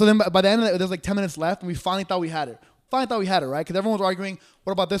 right? So then by the end of it, there's like 10 minutes left, and we finally thought we had it. Right? Because everyone was arguing,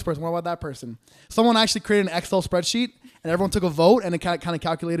 what about this person? What about that person? Someone actually created an Excel spreadsheet, and everyone took a vote, and it kind of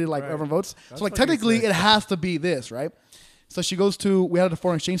calculated like everyone votes. That's so like fucking technically, sick. it has to be this, right? So she goes to, we had a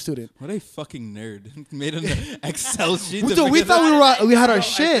foreign exchange student. What a fucking nerd. Made an Excel sheet. Dude, we thought we had our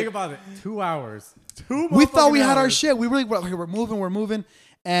Think shit. about it. 2 hours. We thought we had our shit. We really we're moving,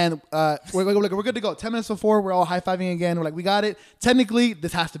 and we're good to go. 10 minutes before, we're all high fiving again. We're like, we got it. Technically,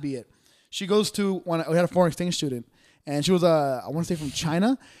 this has to be it. She goes to we had a foreign exchange student, and she was I want to say from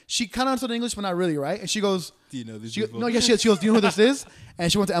China. She kind of understood English, but not really, right? And she goes, Do you know these she people? goes, do you know who this is? And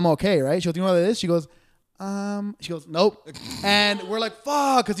she went to MLK, right? She goes, do you know who that is? She goes, nope. And we're like,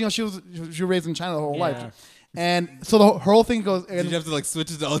 fuck, because she was raised in China the whole life. And so her whole thing goes. Did you have to like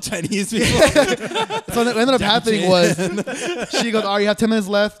switch it to all Chinese people? So what ended up happening was, she goes, "All right, you have 10 minutes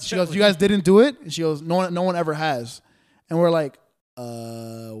left." She goes, "You guys didn't do it." And she goes, "No one ever has." And we're like,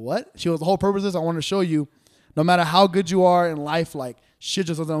 what? She goes, "The whole purpose is I want to show you, no matter how good you are in life, like shit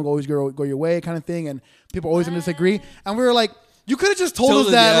just doesn't always go your way, kind of thing, and people are always gonna disagree." And we were like, "You could have just told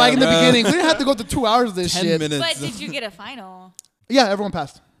us that, like in the beginning. We didn't have to go through 2 hours of this 10 shit." minutes. But did you get a final? Yeah, everyone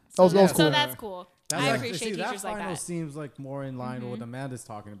passed. That was cool. So that's cool. That's I actually- appreciate that teachers like final that. seems like more in line with what Amanda's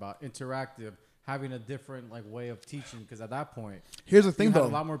talking about, interactive, having a different like way of teaching. Because at that point, Here's the thing, you have though.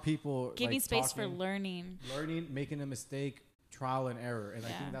 a lot more people Giving like, space for talking, learning. making a mistake, trial and error, and I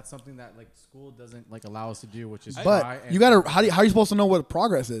think that's something that like school doesn't like allow us to do, which is try But and you gotta. How are you supposed to know what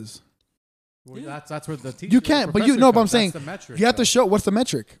progress is? well, that's where the teacher. You can't. But you professor know. But I'm comes. saying That's the metric, you have though. to show what's the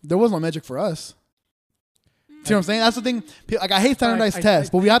metric. There was no metric for us. See what I'm saying? That's the thing. Like I hate standardized I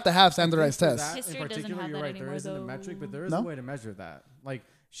tests, but we have to have I think standardized for tests. that History in doesn't particular, have you're that right. There anymore, isn't a though. metric, but there is No? a way to measure that. Like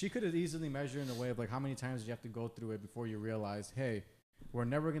she could have easily measured in a way of like how many times you have to go through it before you realize, hey, we're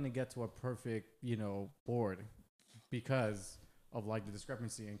never gonna get to a perfect, board because of like the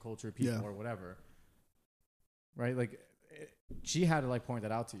discrepancy in culture, of people, or whatever. Right? Like she had to like point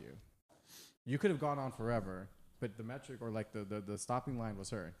that out to you. You could have gone on forever, but the metric or like the stopping line was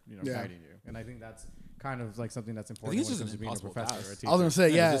her, guiding you. And I think that's kind of like something that's important. it's when just it comes an to being a impossible professor or a task. teacher. I was gonna say,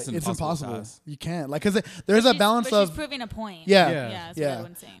 Yeah, yeah, it's just it's impossible impossible. task. You can't, like, cause there's that balance But of she's proving a point. yeah. Yeah. That's Yeah. what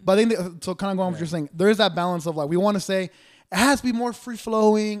everyone's saying. But I think so. Kind of going with what you're saying, there is that balance of like we want to say it has to be more free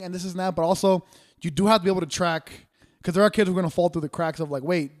flowing and this is that, but also you do have to be able to track because there are kids who are gonna fall through the cracks of like,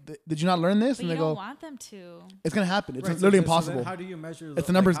 wait, did you not learn this? But and you they don't go, want them to. it's gonna happen. It's Right, literally so then impossible. how do you measure? It's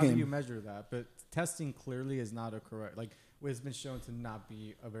a numbers How game. do you measure that? But testing clearly is not a correct. Like it's been shown to not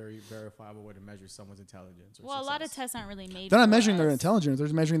be a very verifiable way to measure someone's intelligence. Or Well, a lot of success. tests aren't really made. They're not for measuring their us. intelligence. They're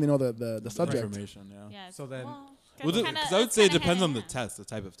just measuring the subject. Information, yeah. Yeah. So then- Because I would say it depends on the test, the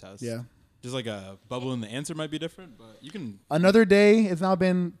type of test. Yeah. Just like a bubble in the answer might be different, but you can. Another day. It's now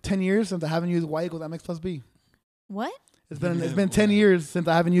been 10 years since I haven't used y equals mx plus b. What? It's been 10 years since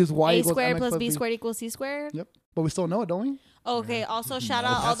I haven't used y A equals squared mx plus plus b squared equals c squared. Yep. But we still know it, don't we? Okay. Also, shout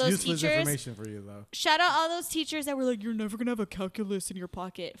out all That's those useless teachers. information for you though. Shout out all those teachers that were like, "You're never gonna have a calculus in your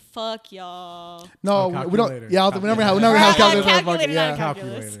pocket." Fuck y'all. No, Oh, we calculator. don't. Yeah, we never have Or calculators. in our calculator, pocket, not Yeah.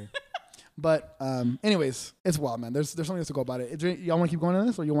 calculus. Calculator. But anyways, it's wild, man. There's something else to go about it. Is there, y'all want to keep going on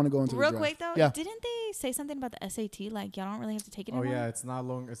this, or you want to go into Real the quick draft? though, Yeah. didn't they say something about the SAT? Like y'all don't really have to take it Oh anymore. yeah, it's not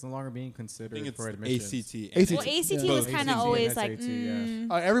long. It's no longer being I considered think it's for admissions. ACT. ACT. Well, ACT Yeah. was Both kind of ACT always and like SAT, yeah.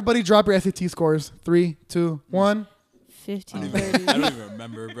 All right, everybody, drop your SAT scores. 3, 2, 1. 15, I 30. don't even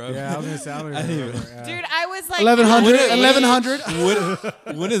remember, bro. Yeah, I was gonna say. I don't even remember. Yeah. Dude, I was like 1100. When-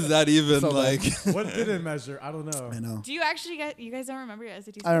 1100. When is that even So like? What did it measure? I don't know. I know. Do you actually get? You guys don't remember your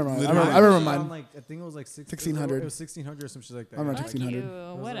SAT? I don't remember. Literally. I remember Around, mine. like, I think it was like 1600. It was 1600 or some shit like that. I remember yeah. Fuck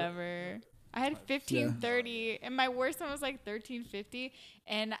 1600. you, whatever. I had 1530, and my worst one was like 1350.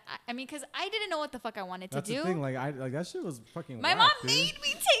 And I mean, because I didn't know what the fuck I wanted That's to do. the thing. Like that shit was fucking. My whack, mom dude. made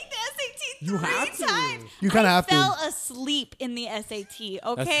me take the SAT You had three to. times. You kinda I have to. fell asleep in the SAT.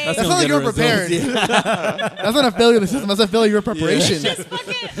 Okay, That's not like you were prepared. That's not a failure of the system. That's a failure of preparation. just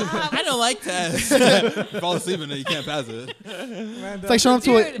fucking. I don't like tests. Fall asleep in it, you can't pass it. Man, It's like showing up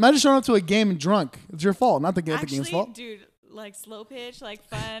to Dude. imagine showing up to a game drunk. It's your fault, not the game's Actually, fault. dude, like slow pitch, like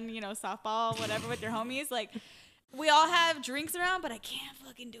fun, softball, whatever with your homies. Like, we all have drinks around, but I can't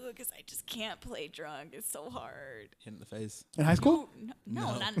fucking do it because I just can't play drunk. It's so hard. Hit in the face. In high school?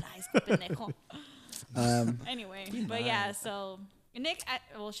 No, not in high school, pendejo. Anyway, but yeah, so Nick,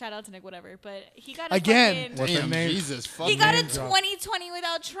 well, shout out to Nick, whatever, but he got a Again. What's the name? Jesus, fuck. he got a name drop. 2020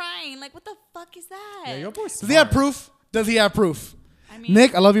 without trying. Like, what the fuck is that? Yeah, your boy's Does he have proof? Does he have proof? I mean,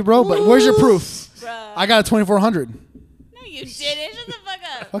 Nick, I love you, bro, but where's your proof? bruh. I got a 2400. No, you didn't. Shut the fuck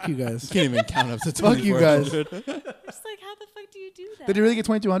up. Fuck you guys. Can't even count up to Fuck you guys. 2400. Just like, how the fuck do you do that? Did he really get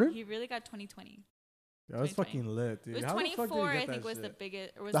 2200? He really got 2020. That was 2020. fucking lit, dude. It was How the fuck did 24, he I get think, that was the shit?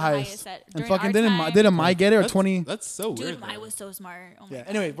 biggest, or was The the highest. highest at And during fucking our time. didn't my get it or 20? That's so Dude, weird. Mai though. was so smart. Oh my Yeah. God.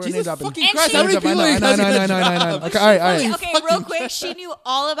 Anyway, we're name Jesus dropping. fucking And Christ, she- how many Name drop, people I are you know, guys I know, gonna I know, I know. drop? Okay, all right, all Okay, right. okay, fucking real quick. She knew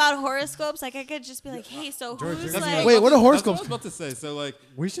all about horoscopes. Like, I could just be like, hey, so George, who's that's like... Wait, what are That's horoscopes? what I was about to say. So like,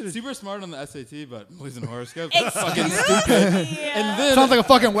 We should have. super smart on the SAT, but believes in horoscopes. Excuse Fucking me? stupid. Yeah. And then Sounds like a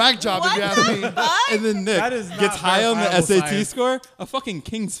fucking whack job if What you ask me. the fuck? and then Nick That is not gets high on the verifiable SAT science. score. A fucking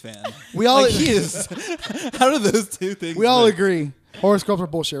Kings fan. We all like he is. How do those two things? we all mix? agree. Horoscopes are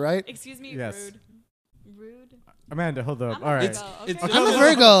bullshit, right? Excuse me, Yes. rude. Rude? Amanda, hold up. I'm All a right. Virgo, okay? it's- I'm a Hold up.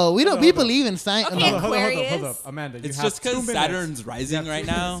 Virgo. We don't. Hold We up. believe in science. Okay, No. Hold up, Aquarius. Amanda, you It's have just 2 because minutes. Saturn's You rising have 2 right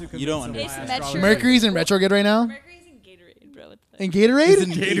minutes now. to You don't convince It's why understand. Mercury. Mercury's in retrograde right now. Mercury's in Gatorade, bro. What the In He's Gatorade?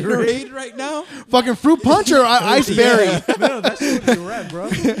 in Gatorade right now. Fucking fruit punch or ice berry? No, that should be red, bro.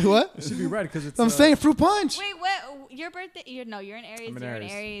 It What? should be red because it's. I'm saying fruit punch. Wait, what? Your birthday? You're in Aries. I'm in You're in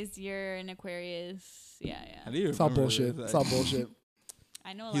Aries. Aries. You're in Aquarius. Yeah, How yeah. do you It's all remember bullshit. that? It's all bullshit.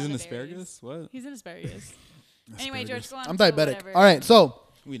 I know a lot He's of an Aries. asparagus. What? He's an asparagus. Anyway, George, go on. I'm to diabetic. whatever. All right, so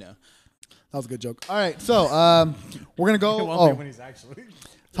We know. that was a good joke. All right, so we're gonna go. when Oh, he's actually.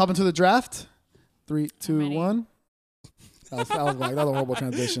 let's hop into the draft. 3, 2, ready. 1. That was whack. That was a horrible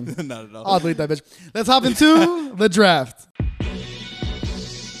transition. Not at all. I'll delete that bitch. Let's hop into the draft.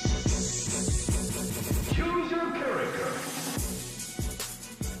 Choose your character.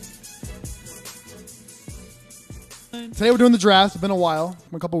 Today we're doing the draft. It's been a while,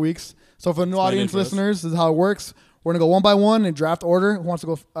 a couple weeks. So for the new my audience day for us. listeners, this is how it works. We're gonna go one by one in draft order. Who wants to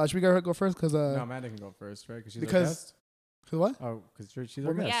go? Should we go first? Because No, Amanda can go first, right? Because she's because- our guest. what? Oh, because she's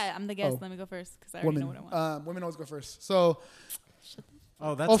our guest. Yeah, I'm the guest. Oh. Let me go first because I already know Women. what I want. Women always go first. So,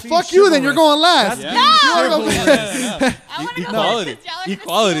 Oh, that's oh being fuck you. Then you're chivalrous. going last. That's Yeah. being You wanna go chivalrous. I want to go Equality. first 'cause y'all are gonna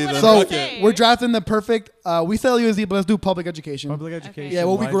Equality, steal what then. I'm So gonna Fuck it. say. we're drafting the perfect. We say LAUSD, but let's do public education. Public education. Yeah,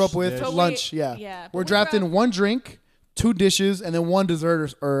 what we grew lunch, up with, dish. So we- lunch. Yeah, yeah, but we're we grew drafting up- 1 drink, 2 dishes, and then 1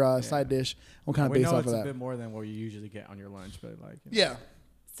 dessert or side dish. We'll kind of We base know off it's of a bit that. more than what you usually get on your lunch, but like. Yeah.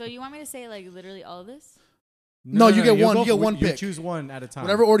 So you want me to say like literally all of this? No, you get one- go you get for- one You pick. choose one at a time.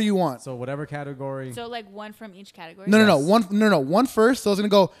 Whatever order you want. So whatever category. So like one from each category. No, Yes. one first. So it's gonna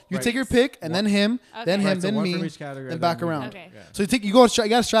go. You Right. take your pick, and then him, Okay. then him, Right, so then one me, from each category, and back then me. around. Okay. Yeah. So you take, you go. You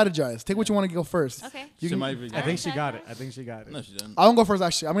gotta strategize. Take what you want to go first. Okay. You She can, might be. I think she Alright, got it. I think she got it. No, she didn't. I won't go first.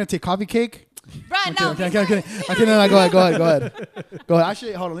 Actually, I'm gonna take coffee cake. Bruh, no. Okay, no, go ahead. Go ahead.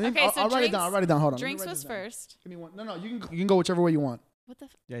 Actually, hold on. Let me, Okay, I'll so write it down. I'll write it down. Hold on. Let me Drinks write was this down. first. Give me one. No, you can go whichever way you want. What the?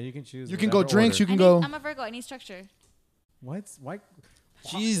 Yeah, you can choose. You can go whatever drinks. order. You can go. I'm a Virgo. I need structure. What? Why?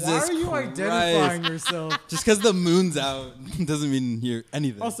 Jesus Why are you Christ. identifying yourself? Just because the moon's out doesn't mean you're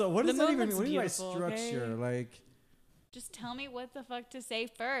anything. Also, what The does that moon even? looks What do you mean by beautiful, structure? okay? Like, Just tell me what the fuck to say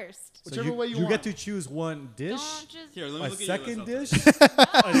first. so Whichever way you want. get to choose one dish, Don't just. Here, let me a look at second your dish, list.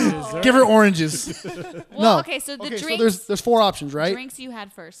 a dessert. Give her oranges. Well, No. okay, so the Okay, so drinks. there's 4 options, right? Drinks you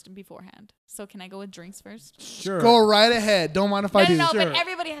had first beforehand. So can I go with drinks first? Sure. Go right ahead. Don't mind if I No, do. no, Sure. but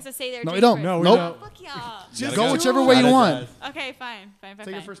everybody has to say their No, drink you don't. first. No, we Nope. don't. Fuck y'all. Just Gotta go go. whichever way you want. Okay, fine. Take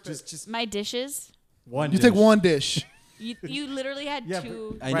your first pick. Just My dishes. one. You dish. take 1 dish. You literally had Yeah,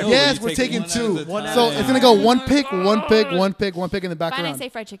 two. I Right. know. Yes, but you we're take taking one at 2. a One time. So it's gonna go 1 pick, Oh my 1 pick, God. 1 pick, 1 pick in the back Fine, I around. say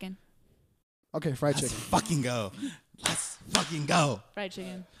fried chicken. Okay, fried Let's chicken. fucking go. Let's fucking go. Fried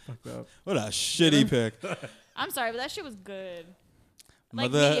chicken. Fucked up. What a shitty pick. I'm sorry, but that shit was good. Like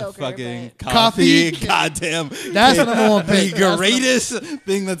mediocre, Motherfucking but- Coffee. coffee. Goddamn. That's the number 1 pick. The greatest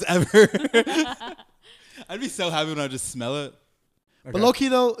thing that's ever. I'd be so happy when I just smell it. But low key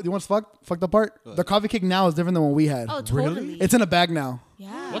though, you want to fuck the part? The coffee cake now is different than what we had. Oh, Really? totally. It's in a bag now.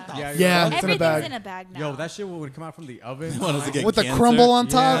 yeah. What the Yeah, Yeah, you're right. it's in a Everything's bag. in a bag now. Yo, that shit would come out from the oven. Want us to get With the cancer? crumble on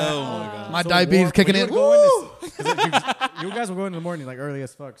top. Yeah, oh my god. My So diabetes warm- kicking when in. you would go Woo! in this- 'cause you guys were going in the morning, like early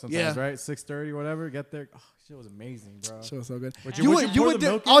as fuck sometimes, Yeah. right? 6:30 or whatever. Get there. Oh, shit was amazing, bro. Shit was so good. Would You would would, you pour would. the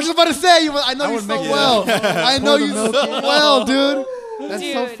milk I was just about to say. I know I you would so make it. well. Yeah. I know Pour the you milk so in. well, dude. That's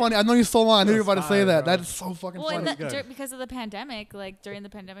so Dude. funny. I know you so long. I knew you were about to say fire, that. bro. That is so fucking Well, funny. good. because of the pandemic, like during the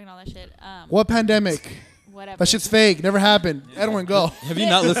pandemic and all that shit. What pandemic? Whatever. That shit's fake. Never happened. Edwin, go. Have you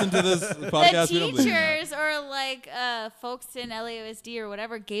not listened to this podcast? The We don't believe in that. teachers or like folks in LAUSD or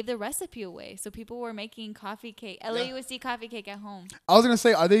whatever gave the recipe away, so people were making coffee cake, LAUSD coffee cake at home. I was gonna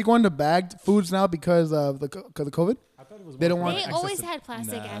say, are they going to bagged foods now because of the COVID? I thought it was They don't more want- They for always accessi- had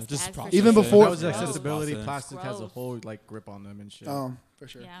plastic Nah, ass just bags. for processing. Even shit. before- That was Gross. accessibility. Process. Plastic has a Gross. whole like grip on them and shit. Oh, for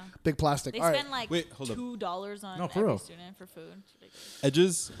sure. Yeah. Big plastic. They All right. spend like Wait, hold up. $2 on No, for every real. student for food. It's ridiculous.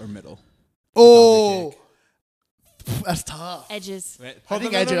 Edges or middle? Oh, that's tough. Edges. I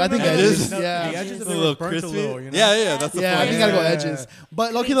think edges. I think Edges? edges. Yeah. The edges A if little they burnt a crispy. little, you know? Yeah, that's the Yeah, I point. think you gotta go Yeah. edges.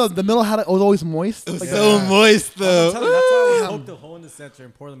 But lucky though, the middle was always moist. It was Like, so moist I'm though. telling you, that's why I Damn. would poke the hole in the center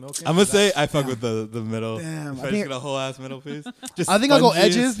and pour the milk in. I'm gonna say That's- I fuck with the middle. Damn, If I I just think- get a whole ass middle piece. Just I think I'll go spongy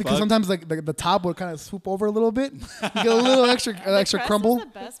edges as because fuck. sometimes like the top would kind of swoop over a little bit. You get a little extra The crust crumble. is the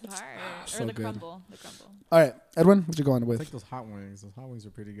best part. So Or the good. crumble. The crumble. All right, Edwin, what you going It's with? like those hot wings. Those hot wings are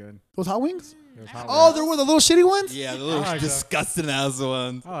pretty good. Those hot wings? Those hot Oh, wings. there were the little shitty ones. Yeah, the little I like that. disgusting ass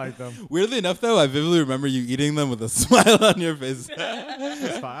ones. I like them. Weirdly enough, though, I vividly remember you eating them with a smile on your face.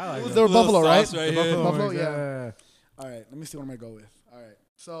 It's fine. I like them. They were Little buffalo, right? sauce right The here. Buffalo, wings, yeah. All right, let me see what I'm gonna go with. All right,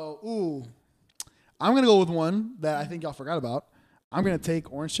 so I'm gonna go with one that I think y'all forgot about. I'm gonna take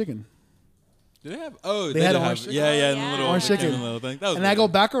orange chicken, Do they have? Oh, They they had did orange have. chicken? Yeah, Oh, and the yeah. little Orange chicken chicken. little thing. That was and I good. go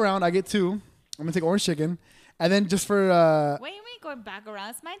back around. I get two. I'm gonna take orange chicken, and then just for Wait, you mean going back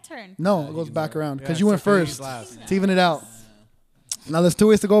around? It's my turn. no, Yeah, it goes you back can around Yeah, because you went except for first. these last. To even it out. Now there's two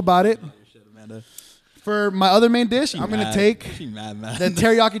ways to go about it. Your shit, Amanda. For my other main dish, I'm gonna Mad. take She mad. the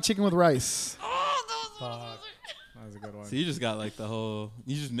teriyaki chicken with rice. Fuck. That was a good one. So you just got like the whole.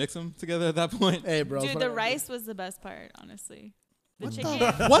 You just mix them together at that point. Hey, bro. Dude, the rice was the best part, honestly. The What the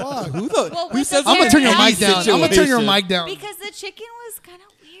chicken. What? Fuck. Who the? Well, who with says? the I'm gonna turn your teriyaki mic down. I'm gonna turn your situation? mic down. Because the chicken was kind of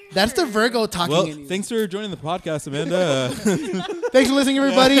weird. That's the Virgo talking Well, in you. thanks for joining the podcast, Amanda. Thanks for listening,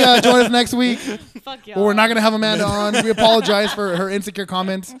 everybody. Join us next week. Fuck y'all. Well, we're not gonna have Amanda on. We apologize for her insecure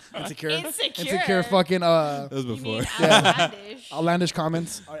comments. Insecure fucking that was You before. mean Yeah. outlandish. outlandish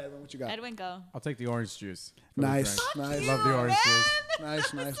comments. All right, Edwin, what you got? Edwin, go. I'll take the orange juice. for the Nice, drink. nice, Love the orange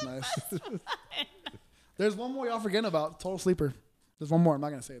juice. nice. There's one more y'all forgetting about. Total sleeper. There's one more. I'm not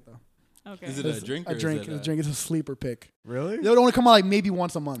gonna say it though. Okay. Is it It's a drink? A or is drink. it It's a drink. It's a sleeper pick. Really? They would only come out like maybe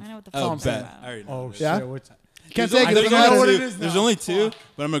once a month. I know what the Oh, fuck I'm saying. bet. I already know. Oh what it is. Yeah? shit! Which, Can't There's take it. only- Doesn't I know what matter. it is. There's only two,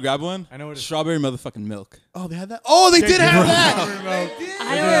 but I'm gonna grab one. I know what it is. Strawberry motherfucking milk. Oh, they had that. Oh, they did have that.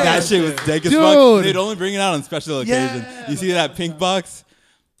 I don't That shit was dank as Dude. fuck. They'd only bring it out on special occasions. Yeah. You see that pink box?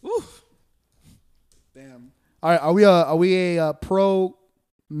 Woo. Damn. All right, are we a pro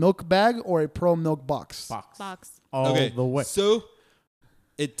milk bag or a pro milk box? box. All Okay, the way. so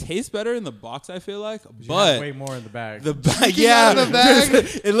it tastes better in the box. I feel like, You have but way more in the bag. the bag, Sticking yeah, out of the bag.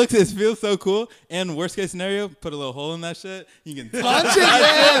 it feels so cool. And worst case scenario, put a little hole in that shit. You can Punch it,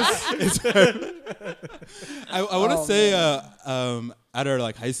 yes. It's I want to Oh, say, at our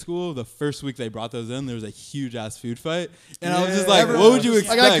like high school, the first week they brought those in, there was a huge ass food fight, and I was just like, Everyone "What would you was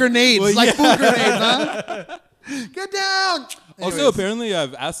expect?" like grenades, Well, like yeah. food grenades, huh? Get down. Also, Anyways, apparently,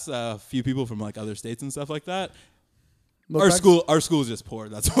 I've asked a few people from like other states and stuff like that. milk Our bags? school is just poor.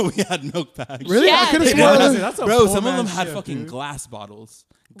 That's why we had milk bags. Really? Yeah, I could have dude. sworn. Honestly, that's a Bro, poor some of them man's had shit, fucking dude. glass bottles.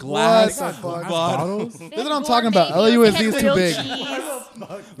 What Glass the fuck? Bottles? That's what I'm talking about. LAUSD is too big.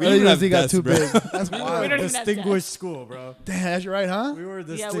 We didn't have LAUSD got desks, too bro. big. That's We wild. don't even have Distinguished school, bro. Damn, that's right, huh? We were Yeah,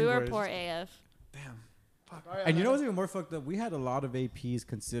 distinguished. we were poor AF. And you know what's even more fucked up? We had a lot of APs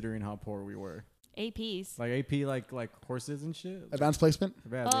considering how poor we were. APs. Like AP, like horses and shit. Advanced placement.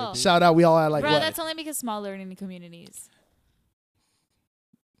 We had Oh. AP. Shout out. We all had like Bro, what? that's only because small learning communities.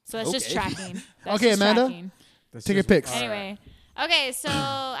 So that's just Okay. tracking. That's Okay, just Amanda. tracking. That's Take a just- pick. all right. Anyway. Okay, so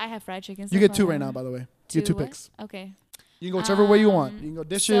I have fried chicken. You so get two far. right now, by the way. You get two what? picks. Okay. You can go whichever way you want. Um, You can go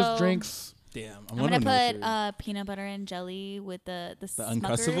dishes, so- drinks. Damn, I'm gonna put peanut butter and jelly with the Uncrustables?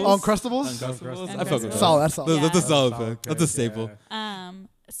 Smuckers. Oh, Uncrustables? Uncrustables. I Uncrustables. fuck with those. Solid. That's solid. Yeah. That's a solid Solid pick. That's a pick, staple. yeah.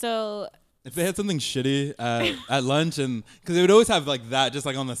 So If they had something shitty at lunch, and because they would always have like that, just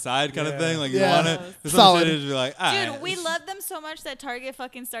like on the side kind of Yeah. thing, like Yeah. you want it. There's Solid. some shitty, just be like, "Alright." dude, we love them so much that Target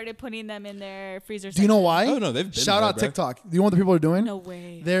fucking started putting them in their freezer. Do you know why? Oh no, they've been Shout there, out bro. TikTok. Do you know what the people are doing? No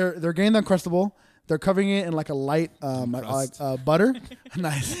way. They're getting the Uncrustable. They're covering it in like a light Crust. butter.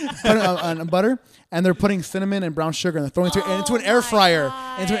 Nice. Putting, butter. And they're putting cinnamon and brown sugar and they're throwing it into an air my fryer.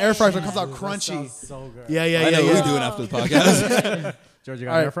 Into an air fryer so it God. comes out That crunchy. sounds so good. Yeah, yeah, I know yeah. what yeah. we're doing after the podcast. George, you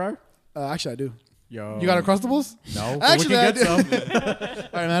got All an right. air fryer? Actually, I do. Yo. You got Uncrustables? No. but Actually, we I can get some.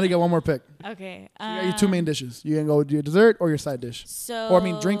 All right, man. You get one more pick. Okay. You got your two main dishes. You can go do your dessert or your side dish. So Or I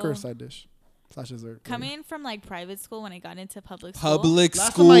mean, drink or side dish. /dessert. Coming from like private school when I got into public Public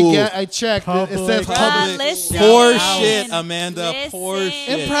Last school. time I checked, it says Bruh, public. listen. Poor shit, Amanda. Listen. Poor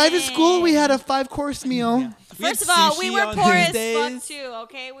shit. In private school, we had a 5-course meal. First had of all, we sushi were on poor as Tuesdays. fuck too.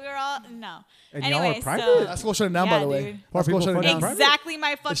 Okay, we were all no. And y'all Anyway, were private? so That school shutting down, Yeah, by the way. dude. Our school Are shutting people down. funding exactly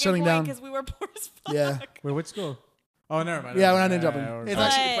my fucking shutting point down. because we were poor as fuck. Yeah. Wait, which school? Oh, never mind. Yeah, we're not never name dropping. mind. It's But-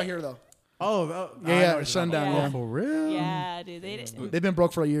 actually it's right here though. Oh, Yeah, it's shutting down, yeah. For real? Yeah, dude, they did. They've been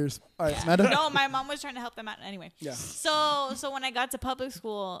broke for years. All right, Amanda. No, my mom was trying to help them out anyway. Yeah. So when I got to public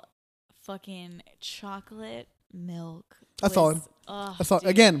school, fucking chocolate milk. That's solid. That's all. Dude.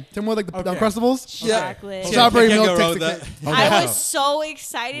 Again, same with like the Okay. Uncrustables. Chocolate. Yeah. Strawberry Can't milk go wrong takes with the that. I was so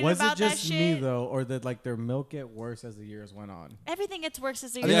excited Was about it just that shit. me though, or did like their milk get worse as the years went on? Everything gets worse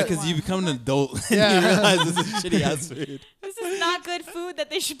as the I years think Yeah, go because you on. become an adult and Yeah. you realize this is shitty ass food. This is not good food that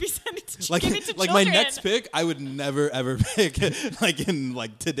they should be sending to Like, giving to like my children. next pick, I would never ever pick like in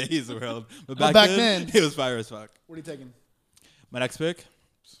like today's world. But But back, back then, then- it was fire as fuck. What are you taking? My next pick,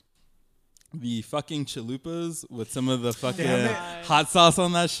 the fucking chalupas with some of the fucking it. hot sauce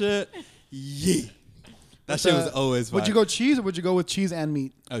on that shit. Yeah, that shit was always fire. Would you go cheese or would you go with cheese and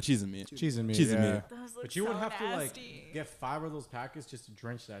meat? Oh, cheese and meat. Cheese and meat. Cheese and yeah. meat. Those look But you would so have to like nasty. get 5 of those packets just to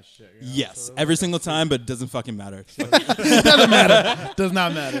drench that shit. You know? Yes, So every single time, but it doesn't fucking matter. Doesn't matter. Does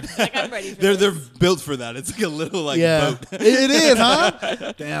not matter. Like I'm ready for they're this. built for that. It's like a little like Yeah, boat. it is,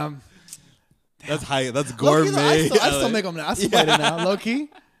 huh? Damn. That's high. That's Low-key, gourmet. though, I still Like, make them now. I still eat it now. Low key.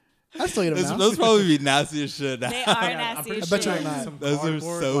 I still eat them now. those probably be nasty as shit. They are I'm nasty pretty as bet you shit. they're not. some Those are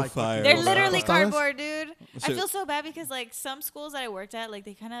cardboard, so like, fire. fucking They're Those literally Tostadas? cardboard, dude. I Shit. feel so bad because like some schools that I worked at, like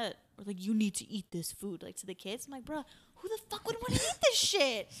they kind of were like, "You need to eat this food," like to the kids. I'm like, "Bro, who the fuck would want to eat this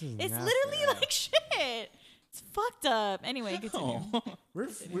shit? is It's nasty. literally like shit. It's fucked up." Anyway, continue.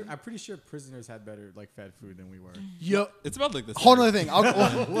 I'm pretty sure prisoners had better like fed food than we were. Yo, It's about like this. hold on a thing.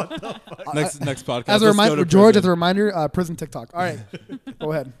 Next podcast. As a let's go reminder, to George, as prison. a reminder, prison TikTok. All right,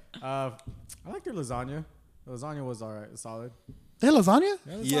 go ahead. I like their lasagna. The lasagna was alright, solid. They had lasagna?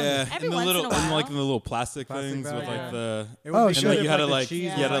 Yeah, Every in the once in little, a while. like in the little plastic Plastic things bag, with yeah. like the. It Oh, would be shit. good And if, you had to the like, cheese you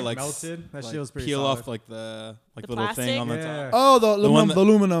Yeah. was, had to like, like melted. That like, shit was pretty peel solid. off like the The little thing on the plastic? top. Oh, the one aluminum, that- the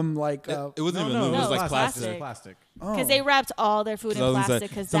aluminum, like. It wasn't even No, aluminum. It was no, like it's plastic. Plastic. oh. Because they wrapped all their food in So I was plastic. like,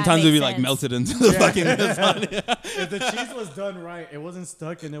 Because sometimes it'd be like melted into the fucking lasagna. If the cheese was done right, it wasn't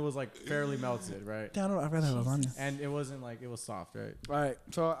stuck and it was like fairly melted, right? Damn, I'd rather have lasagna. And it wasn't like it was soft, right? All right,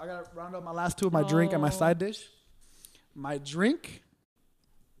 so I got to round up my last two of my drink and my Oh. side dish. My drink,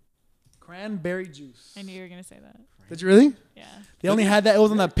 cranberry juice. I knew you were gonna say that. Did you really? Yeah. They only had that. It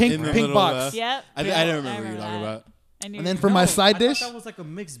was in that pink In the pink little, box. Yep. I Yeah, don't remember what you're remember talking that. about. I knew And then you for were my No, side I dish, thought that was like a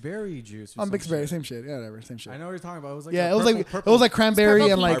mixed berry juice. Or oh, some mixed berry, shit. same shit. Yeah, whatever, same shit. I know what you're talking about. It was like Yeah, a it was like purple, it was like cranberry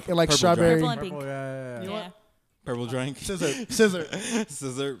Purple and like pink. and like Purple strawberry. Purple and purple, pink. yeah. Yeah. Purple drink. Scissor. Scissor.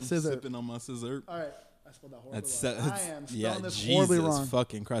 Scissor. Sipping on my scissor. All right, I spelled that horribly That's wrong. that's- I am yeah, spelling this horribly Jesus wrong.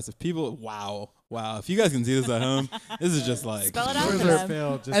 fucking Christ! If people, wow. If you guys can see this at home, this is just like Spell it out for Scissor. them.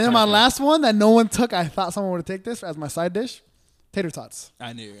 Failed, just And then my type it. last one that no one took, I thought someone would take this as my side dish, tater tots.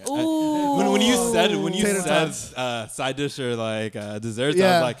 I knew. Ooh. When you said Tater said side dish or like desserts, I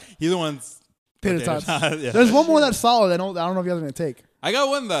Yeah. was like, he the one's Tater tots. Yeah. There's one more that's solid. I don't know if you guys are gonna take. I got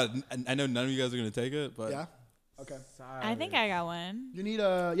one that I know none of you guys are gonna take it, but Yeah. Okay. I think I got one. You need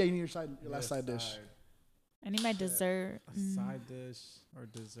you need your last side dish. I need my dessert. A side dish or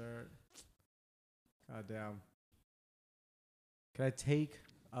dessert. God damn. Can I take?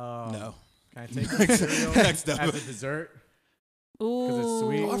 no. Can I take cereal Next up. as a dessert? Ooh. it's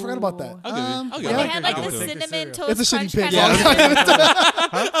sweet. Oh, I forgot about that. I'll give you- I'll give They you- yeah. had I like can the do it. cinnamon It's toast a shitty crunch pick. kind Yeah,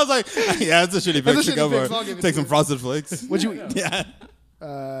 of I was like, yeah, it's a shitty pick. It's a Go shitty pick, for so I'll it. give it Take to some you. frosted flakes. Would you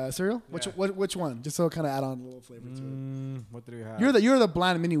Yeah. cereal? Yeah. Which one? Just so kind of add on a little flavor to it. What do we have? You're the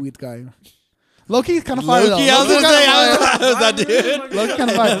bland mini wheat guy. Low-key kind of fire though. Loki, I was Low-key gonna say, kinda fire. I was that dude. Low-key kind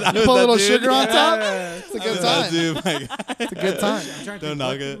of fire. You was put a little that dude. sugar on top. Yeah. It's a good That time. dude, like, It's a good time. I'm trying to Don't think, knock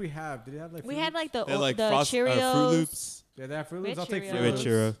what it. did we have? Did they have like We Fruit had like the they had, like the Fruit Cheerios. Loops. Yeah, they have Fruit We Loops. had I'll take Cheerios. Fruit With Loops.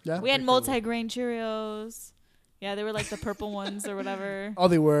 churro. Yeah. We had multi-grain Cheerios. Yeah, they were like the purple ones or whatever. Oh,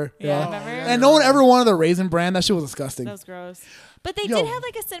 they were. Yeah, Yeah. remember? And no one ever wanted the raisin brand. That shit was disgusting. That was gross. But they Yo. did have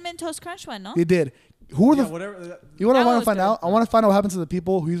like a cinnamon toast crunch one, no? They did. Who were Yeah, the? whatever. You know what I That want was to find good. out? I want to find out what happens to the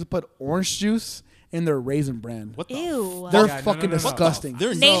people who used to put orange juice in their raisin brand. What the Ew. They're Yeah, no, fucking no, no, no. disgusting.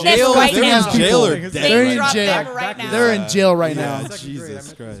 They're in Name them jail. right They're now. in jail or Name dead. They're in drop jail. them right now. They're in jail right Yeah. now. Second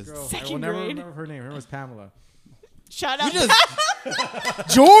Jesus grade, I met this Christ. girl. I will Second never grade. remember her name. Her name was Pamela. Shout out.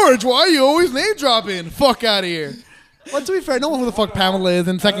 George, why are you always name dropping? Fuck out of here. Well, to be fair, no one who the fuck Pamela is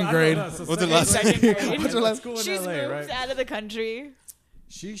in second grade. What's her last Second grade. What's her last? School in She's LA, moved right? out of the country.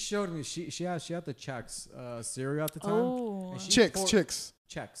 She showed me. She had the Chex cereal at the time. Oh. And she Chicks, poured- chicks.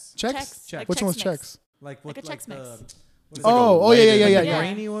 Chex. Chex? Like Which one was Chex Mix. Chex? Like Like with a Chex Mix. what is Oh, it? yeah. Yeah.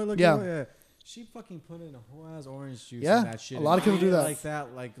 Grainy or looking Yeah. one? Yeah. She fucking put in a whole ass orange juice Yeah, in that shit. a lot of and kids do ate it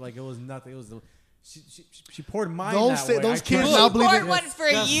that. like that. Like it was nothing. It was she poured mine Those that say- way. those I kids can't- now believe Poured in- one for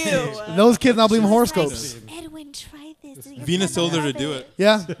you. Those kids now believe in She was horoscopes. like, Edwin, try this. You're Venus gonna told her to love do it.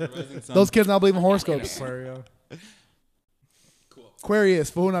 Yeah. Rising sun. Those kids now believe in horoscopes. Aquario. Aquarius,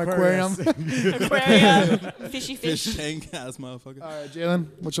 fool, not aquarium. Aquarium. Fishy Fish fish. tank ass motherfucker. All right, Jalen,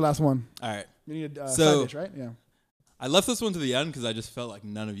 what's your last one? All right. You need a So- side dish, right? Yeah. I left this one to the end because I just felt like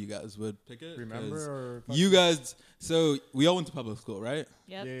none of you guys would pick it. Remember 'cause or you guys? So we all went to public school, right?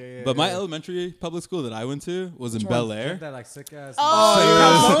 Yep. Yeah. But my elementary public school that I went to was in Bel Air. That like sick ass. Oh,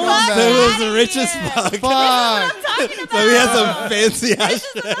 you're So it was outta the richest here. fuck. Fuck. So we had some fancy ass This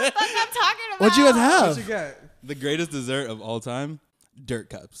is what the fuck I'm talking about. What'd you guys What have? you get? The greatest dessert of all time, dirt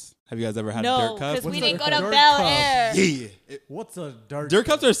cups. Have you guys ever had No, dirt because cups? we What's didn't a go to dirt Bel cup? Air. Yeah. What's a dark? Dirt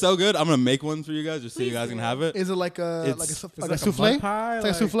cups are so good. I'm gonna make one for you guys just so you Please guys can do. have it. Is it like a It's- like a, It's like a like souffle? mud pie, It's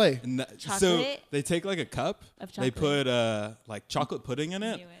like a souffle. So Chocolate? they take like a cup. Of They chocolate. put like chocolate pudding in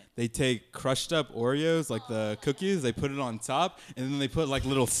it. Knew it. They take crushed up Oreos, like the cookies. They put it on top, and then they put like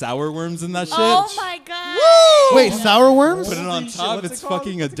little sour worms in that shit. Oh my god. Wait, sour worms? Put it on Holy shit, top. what's It's it called?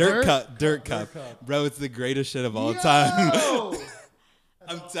 fucking a What's it dirt called? cup. Dirt cup. cup. Bro, it's the greatest shit of all time. Yo!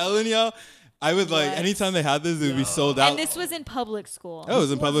 I'm telling y'all, I would like What? anytime they had this, it would be sold out. And this was in public school. Oh, it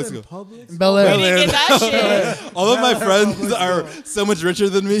was in public school. Bel We Air. didn't get that shit. All of my friends are so much richer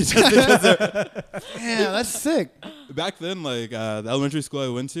than me just because they're Yeah, that's sick. back then, like the elementary school I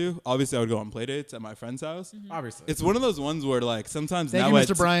went to, obviously I would go on play dates at my friend's house. Obviously. It's one of those ones where like sometimes Thank now you, at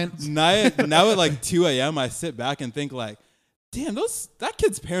Mr. Bryant. now at like 2 a.m. I sit back and think like, damn, that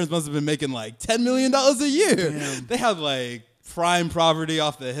kid's parents must have been making like $10 million a year. Damn. They have like prime property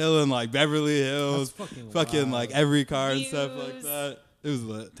off the hill in like Beverly Hills, That's fucking wild. like every car and stuff like Views. that. It was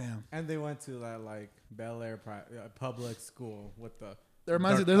lit. Damn. And they went to that like Bel Air public school with the. That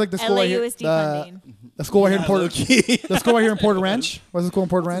reminds me. dark There's like the school right here. LAUSD The, funding. the school right here in Yeah, Port. low-key. The school right here in Porter Ranch. What's the school in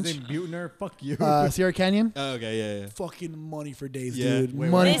Porter What's Ranch? his name? Buettner. Fuck you. Sierra Canyon. Oh, okay, yeah. Fucking money for days, Yeah. dude. Wait,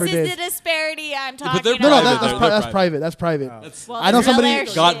 money This for is days. the disparity I'm But talking they're No, no, about. private. that's They're private. That's private. Oh. That's Well, I know it's somebody-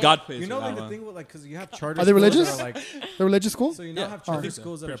 Bel Air God shit. pays You know, for like that the one. thing with like, because you have charter. Are they schools that religious? are, like, The religious school? so you now Yeah. have charter Pretty sure.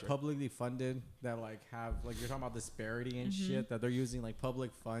 schools that are Pretty sure. publicly funded that like have like you're talking about disparity and shit that they're using like public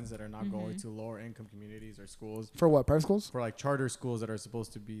funds that are not going to lower income communities or schools For what? Private schools? for like charter schools that are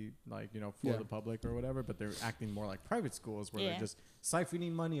supposed to be like for Yeah. the public or whatever, but they're acting more like private schools where Yeah. they're just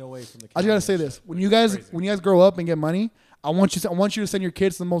siphoning money away from the. I just gotta county say and this: shit. when you guys Crazy. grow up and get money, I want you to send your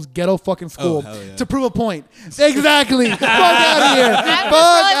kids to the most ghetto fucking school hell yeah. to prove a point. Exactly. Fuck out of here. I'm Fuck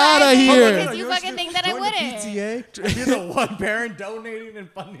just out of realizing here. because you fucking think that I Join the wouldn't. PTA, you're the one parent donating and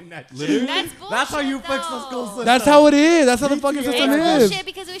funding that shit. Literally? That's bullshit. That's how you fix the though. school system. That's how it is. That's how the fucking PTA. system It's is. bullshit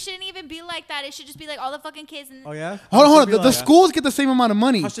because it shouldn't even be like that. It should just be like all the fucking kids. And Oh yeah. Hold on, How hold should on. it The be like? schools get the same amount of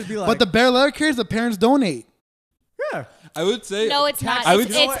money, How should it be but like? the Bel Air kids, the parents donate. Yeah. I would say no, it's not. I would-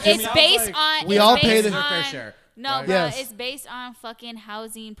 It's, You know what? it's, It it's sounds based like on. we it's all based pay the fair on- share. No, right? bro, Yes. it's based on fucking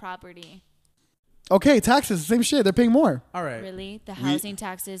housing property. Okay, taxes, same shit. They're paying more. All right. Really? The housing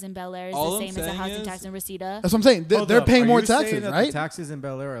taxes in Bel Air is All the I'm same as the saying housing is- tax in Reseda. That's what I'm saying. Hold They're up. paying Are more you saying taxes, that right? The taxes in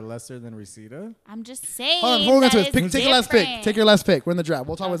Bel Air are lesser than Reseda. I'm just saying. Hold on, before we get to that this, it's take your last pick. different. Take your last pick. We're in the draft.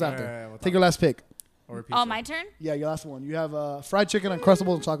 We'll talk about this Okay. after. Yeah, we'll Take talk. your last pick. Or Oh, my turn? Yeah, your last one. You have fried chicken,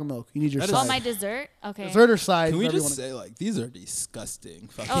 Uncrustables, and chocolate milk. You need your That side. is- Oh, my dessert? Okay. Dessert or side? Can we whatever you just wanna- say like these are disgusting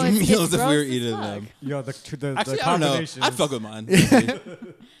fucking Oh, it's meals if we were gross as eating fuck. them? Yo, the Actually, the I don't know. combinations. I'd fuck with mine. Fuck you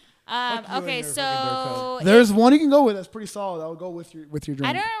and Okay, your fucking dark so There's one you can go with. That's pretty solid. I would go with your drink.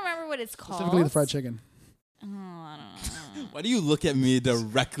 I don't remember what it's called. Specifically the fried chicken. Oh, I don't know. Why do you look at me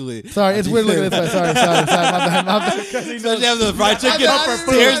directly? Sorry, it's weird looking at this way. Sorry. My bad. Especially after the fried chicken bad.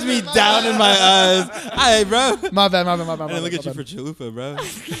 stares me down in my eyes. Hey, bro. My bad. I didn't look at you for chalupa,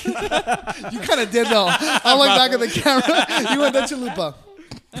 bro. You kind of did though. I looked back at the camera. You went that chalupa.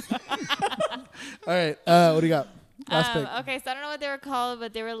 All right. What do you got? Last pick. Okay, so I don't know what they were called,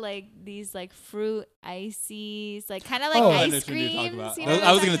 but they were like these like fruit ices, like kind of like Oh. I know ice what you're talking creams. about. You know I what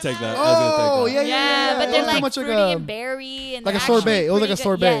I'm was gonna talking take that. about? I was gonna Oh, take yeah, that. Yeah, but It they're was like pretty much fruity like and berry, and like a they're sorbet. actually It was like pretty a good.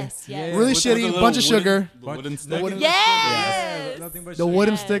 sorbet. Yes, yes. Yeah. really With shitty. the Bunch little of sugar. The wooden stick. wooden- Yes. Nothing but The sugar.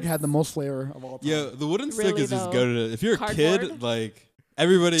 wooden Yes. stick had the most flavor of all time. Yeah, the wooden stick Really, is just though? goated. If you're a Cardboard? kid, like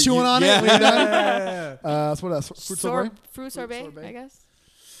everybody Chewing on it yeah. when you're done? Yeah. That's what else? Fruit sorbet. Fruit sorbet, sorbet. I guess.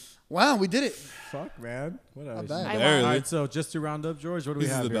 Wow, we did it. Fuck, man. What else? bad. I Barely. All won. right, so just to round up, George, what do we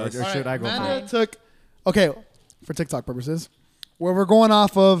This is have the here? best. Or All should right, I go Amanda first? took. Okay, for TikTok purposes, where we're going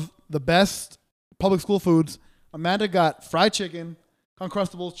off of the best public school foods. Amanda got fried chicken,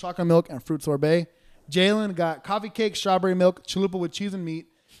 Uncrustables, chocolate milk, and fruit sorbet. Jalen got coffee cake, strawberry milk, chalupa with cheese and meat,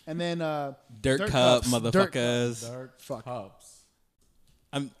 and then Dirt cup, cups. motherfuckers. Dirt Fuck. cups.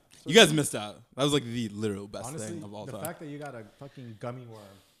 You guys missed out. That was like the literal best Honestly, thing of all the time. fact that you got a fucking gummy worm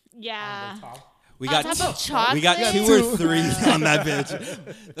Yeah. on the top. We On got top of we got chocolate? 2 or 3 on that bitch.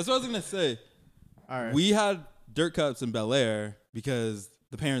 That's what I was gonna say. All right. We had dirt cups in Bel Air because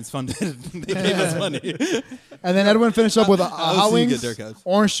the parents funded. They gave us money. And then Edwin finished up with How else hot do you wings, get dirt cups?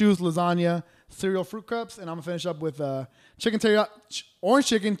 orange juice, lasagna, cereal, fruit cups, and I'm gonna finish up with chicken teriyaki, orange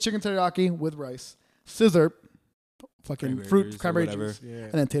chicken teriyaki with rice, scissor, fucking Cranberries fruit, or cranberry whatever. juice, Yeah.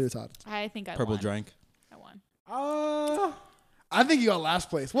 and then tater tots. I think I Purple won. drink. I won. I think you got last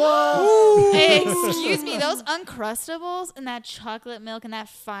place. Whoa! Excuse me, those Uncrustables and that chocolate milk and that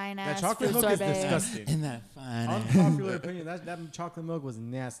fine That ass chocolate fruit milk is sorbet. disgusting. In that fine. Unpopular opinion. That chocolate milk was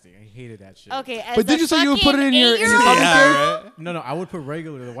nasty. I hated that shit. Okay, as But did a you say you would put it in your- in your fucking coffee 8-year-old? Yeah, right. No, I would put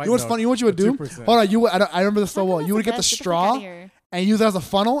regular the white. You know what's milk, funny? You know what you would the do? 2%. Hold on, I remember this so well. Chocolate You would milk's get the best. Get fuck straw outta here. and use it as a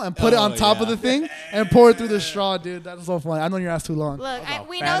funnel and put it on top of yeah. the thing and pour it through the straw, dude. That's so funny. I know your ass too long. Look, That was a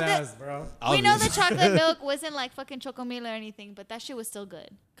we know fat that ass, bro. we know the Obvious. chocolate milk wasn't like fucking chocomil or anything, but that shit was still good.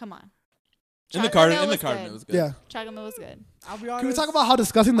 Come on. In the Chocolate carton, milk in the was carton, good. it was good. Yeah. Chocolate milk was good. I'll be honest. Can we talk about how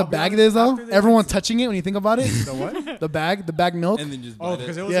disgusting the I'll be bag it honest, is, though? after this- Everyone touching it when you think about it. The what? the bag milk. And then just Oh, bite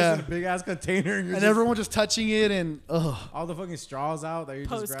because it. it was Yeah. just in a big ass container and, you're And just everyone just touching it and ugh. all the fucking straws out that you just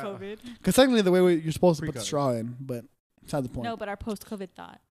Post grab. COVID. Because technically the way you're supposed to put the Pre-COVID. straw in, but beside the point. No, but our post COVID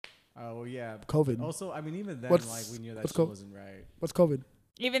thought. Oh yeah. COVID. Also, I mean, even then, What's- like we knew that what's shit co- wasn't right. What's COVID?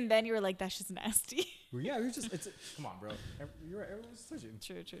 Even then you were like, that's just nasty. Well, yeah, you're just. Come on, bro. You're right. Everyone's touching.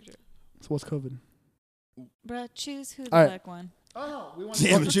 True. So what's COVID? Bruh, choose who the All right. fuck won. Oh no, we want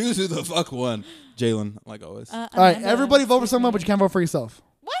Damn, choose who the fuck won. Jalen, like always. All right, Amanda, everybody vote for excuse someone, me. but you can't vote for yourself.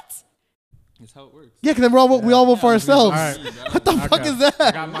 What? That's how it works. Yeah, because then we all vote for ourselves. All right. What the fuck is that?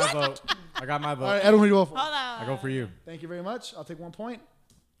 I got my vote. I got my vote. All right, Edwin, who do you vote for? Hold on. I go for you. Thank you very much. I'll take 1 point.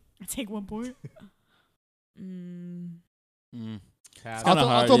 I take 1 point. Pass. I'll kinda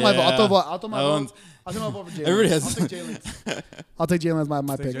hard, throw my vote. yeah. I'll throw my That vote. one's- I'll throw my vote for Jalen. Everybody has- I'll take Jalen's. I'll take Jalen as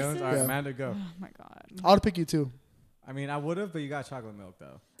my Take pick. Jones? All right, Yeah. Amanda, go. Oh my god. I'll pick you too. I mean, I would have, but you got chocolate milk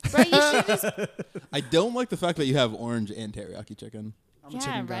though. Bro, you should just I don't like the fact that you have orange and teriyaki chicken. I'm yeah, a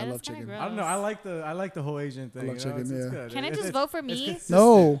chicken guy. right? I love That's kinda chicken. gross. I don't know. I like the whole Asian thing. love you know? chicken, It's yeah. good. Can I It's- just it's- vote for it's me? consistent,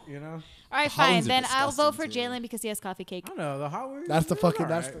 No. You know. All right, Hot fine. wings are Then I'll vote for disgusting, too. Jalen because he has coffee cake. I don't know the hot wings. That's the they're fucking.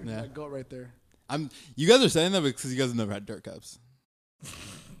 alright. That's the Yeah. goat right there. You guys are saying that because you guys have never had dirt cups.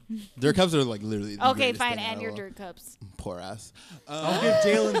 Dirt cups are like literally. The Okay, greatest fine. thing And your ever. dirt cups. Poor ass. Don't give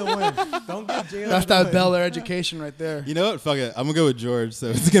Jalen the win. Don't give Jalen. That's the that win. Bel Air education right there. You know what? Fuck it. I'm gonna go with George. So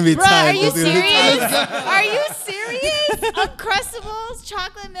it's gonna be Bro, time. are you It's gonna be time. serious? Are you serious? Uncrustables,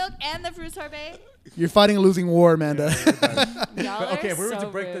 chocolate milk, and the fruit sorbet? You're fighting a losing war, Amanda. Y'all But, okay, are if we were so to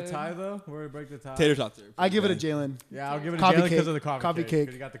break rude. the tie though, we're to break the tie. Tater tots. I give it a Jalen. Yeah, I'll give it to Coffee Jalen because cake. of the coffee, Coffee cake.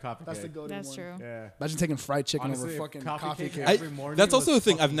 'cause You got the coffee That's the cake. goat. That's true. Yeah. Imagine taking fried chicken Honestly, over if fucking coffee coffee cake cake. every morning That's was also the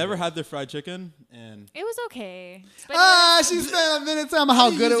thing. I've fucking never good. had their fried chicken, and It was okay. But She spent a minute telling me how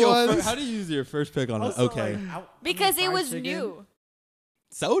do you good use it your was. how do you use your first pick on it? Also, Okay, because it fried was chicken- new.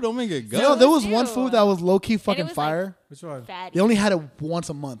 so don't make it good. You know, there was Ew. one food that was low key fucking was like- fire. Which one? Fatty. They only had it once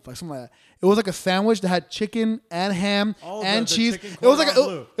a month, like something like that. It was like a sandwich that had chicken and ham Oh, and the cheese. chicken It was like cordon a,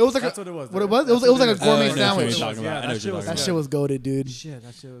 bleu. it was like That's a, what it was. What it was? It was like a That's gourmet what it is. I know what you're sandwich. talking about. I know what you're was That talking shit was goated, dude. Shit,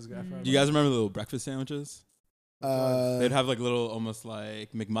 that shit was good. I forgot Do you guys remember the little breakfast sandwiches? Uh, They'd have like little, almost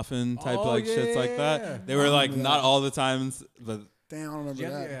like McMuffin type Oh, like yeah, shits like yeah, that. yeah. They were like Yeah. not all the times, but damn, I don't remember Yeah,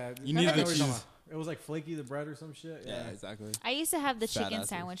 that. yeah. You I needed know the what you're talking cheese. about. It was like flaky the bread or some shit. yeah, exactly. I used to have the Fat chicken asses.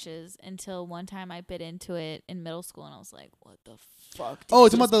 sandwiches until one time I bit into it in middle school and I was like, what the fuck? did Oh, I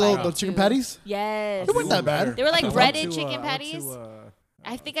it's about just bite the chicken into? patties? Yes. It wasn't that bad. They were like I went breaded to, chicken I went patties. to,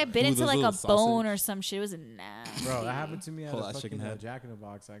 I think I bit Ooh, into those like a little bone sausage. or some shit. It was nasty. Bro, that happened to me at Whole a ass chicken fucking head. Jack in the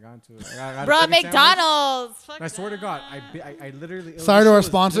Box. I got into it. I got a Bro, chicken sandwich. McDonald's. Fuck I swear to God, that. I literally. Sorry this to our shit was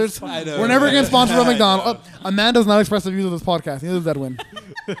sponsors. this fucking I know. We're never right? getting sponsored by I McDonald's. know. Oh, Amanda does not express the views of this podcast. Neither does Edwin.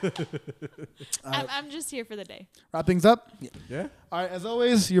 I'm just here for the day. Wrap things up. Yeah. All right, as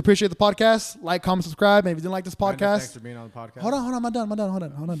always, you appreciate the podcast. Like, comment, subscribe. And if you didn't like this Brandon, Thanks podcast, for being on the podcast. hold on, I'm not done. Hold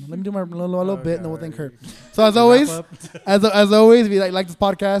on. Let me do my little bit, and then we'll thank her. Okay. So as Wrap always, up. as always, if you like this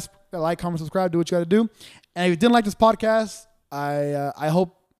podcast, like, comment, subscribe, do what you got to do. And if you didn't like this podcast, I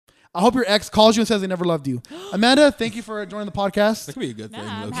hope your ex calls you and says they never loved you. Amanda, thank you for joining the podcast. That could be a good Nah, thing.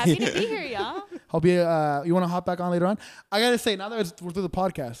 I'm low-key. happy to be here, y'all. Hope you want to hop back on later on. I gotta say, now that we're through the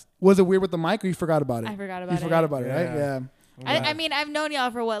podcast, was it weird with the mic, or you forgot about it? I forgot about You it. forgot about it, right? Yeah. Yeah. I mean, I've known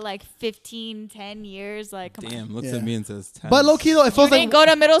y'all for what, like 15, 10 years. Like, come on. Damn, looks at me and says 10. But low key though, it You feels didn't like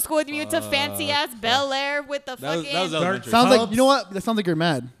go to middle school with me to fancy ass Bel Air with the that was fucking. elementary. sounds like, you know what? That sounds like you're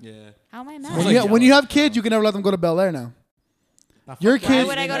mad. Yeah. How am I When, mad? you, when you have kids, you can never let them go to Bel Air now. Your Why kids,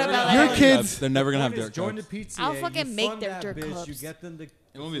 would I go to Bel your Air? kids. They're never gonna have dirt Join the cups. PTA. I'll fucking you make fund their that dirt bitch, cups. You get them the.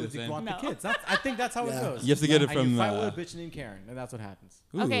 It won't be the foods you same. want No. the kids. I think that's how it goes. You have to get it And from you fight the- with a bitch named Karen, and that's what happens.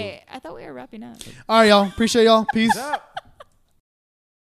 Ooh. Okay, I thought we were wrapping up. All right, y'all. Appreciate y'all. Peace. What's up?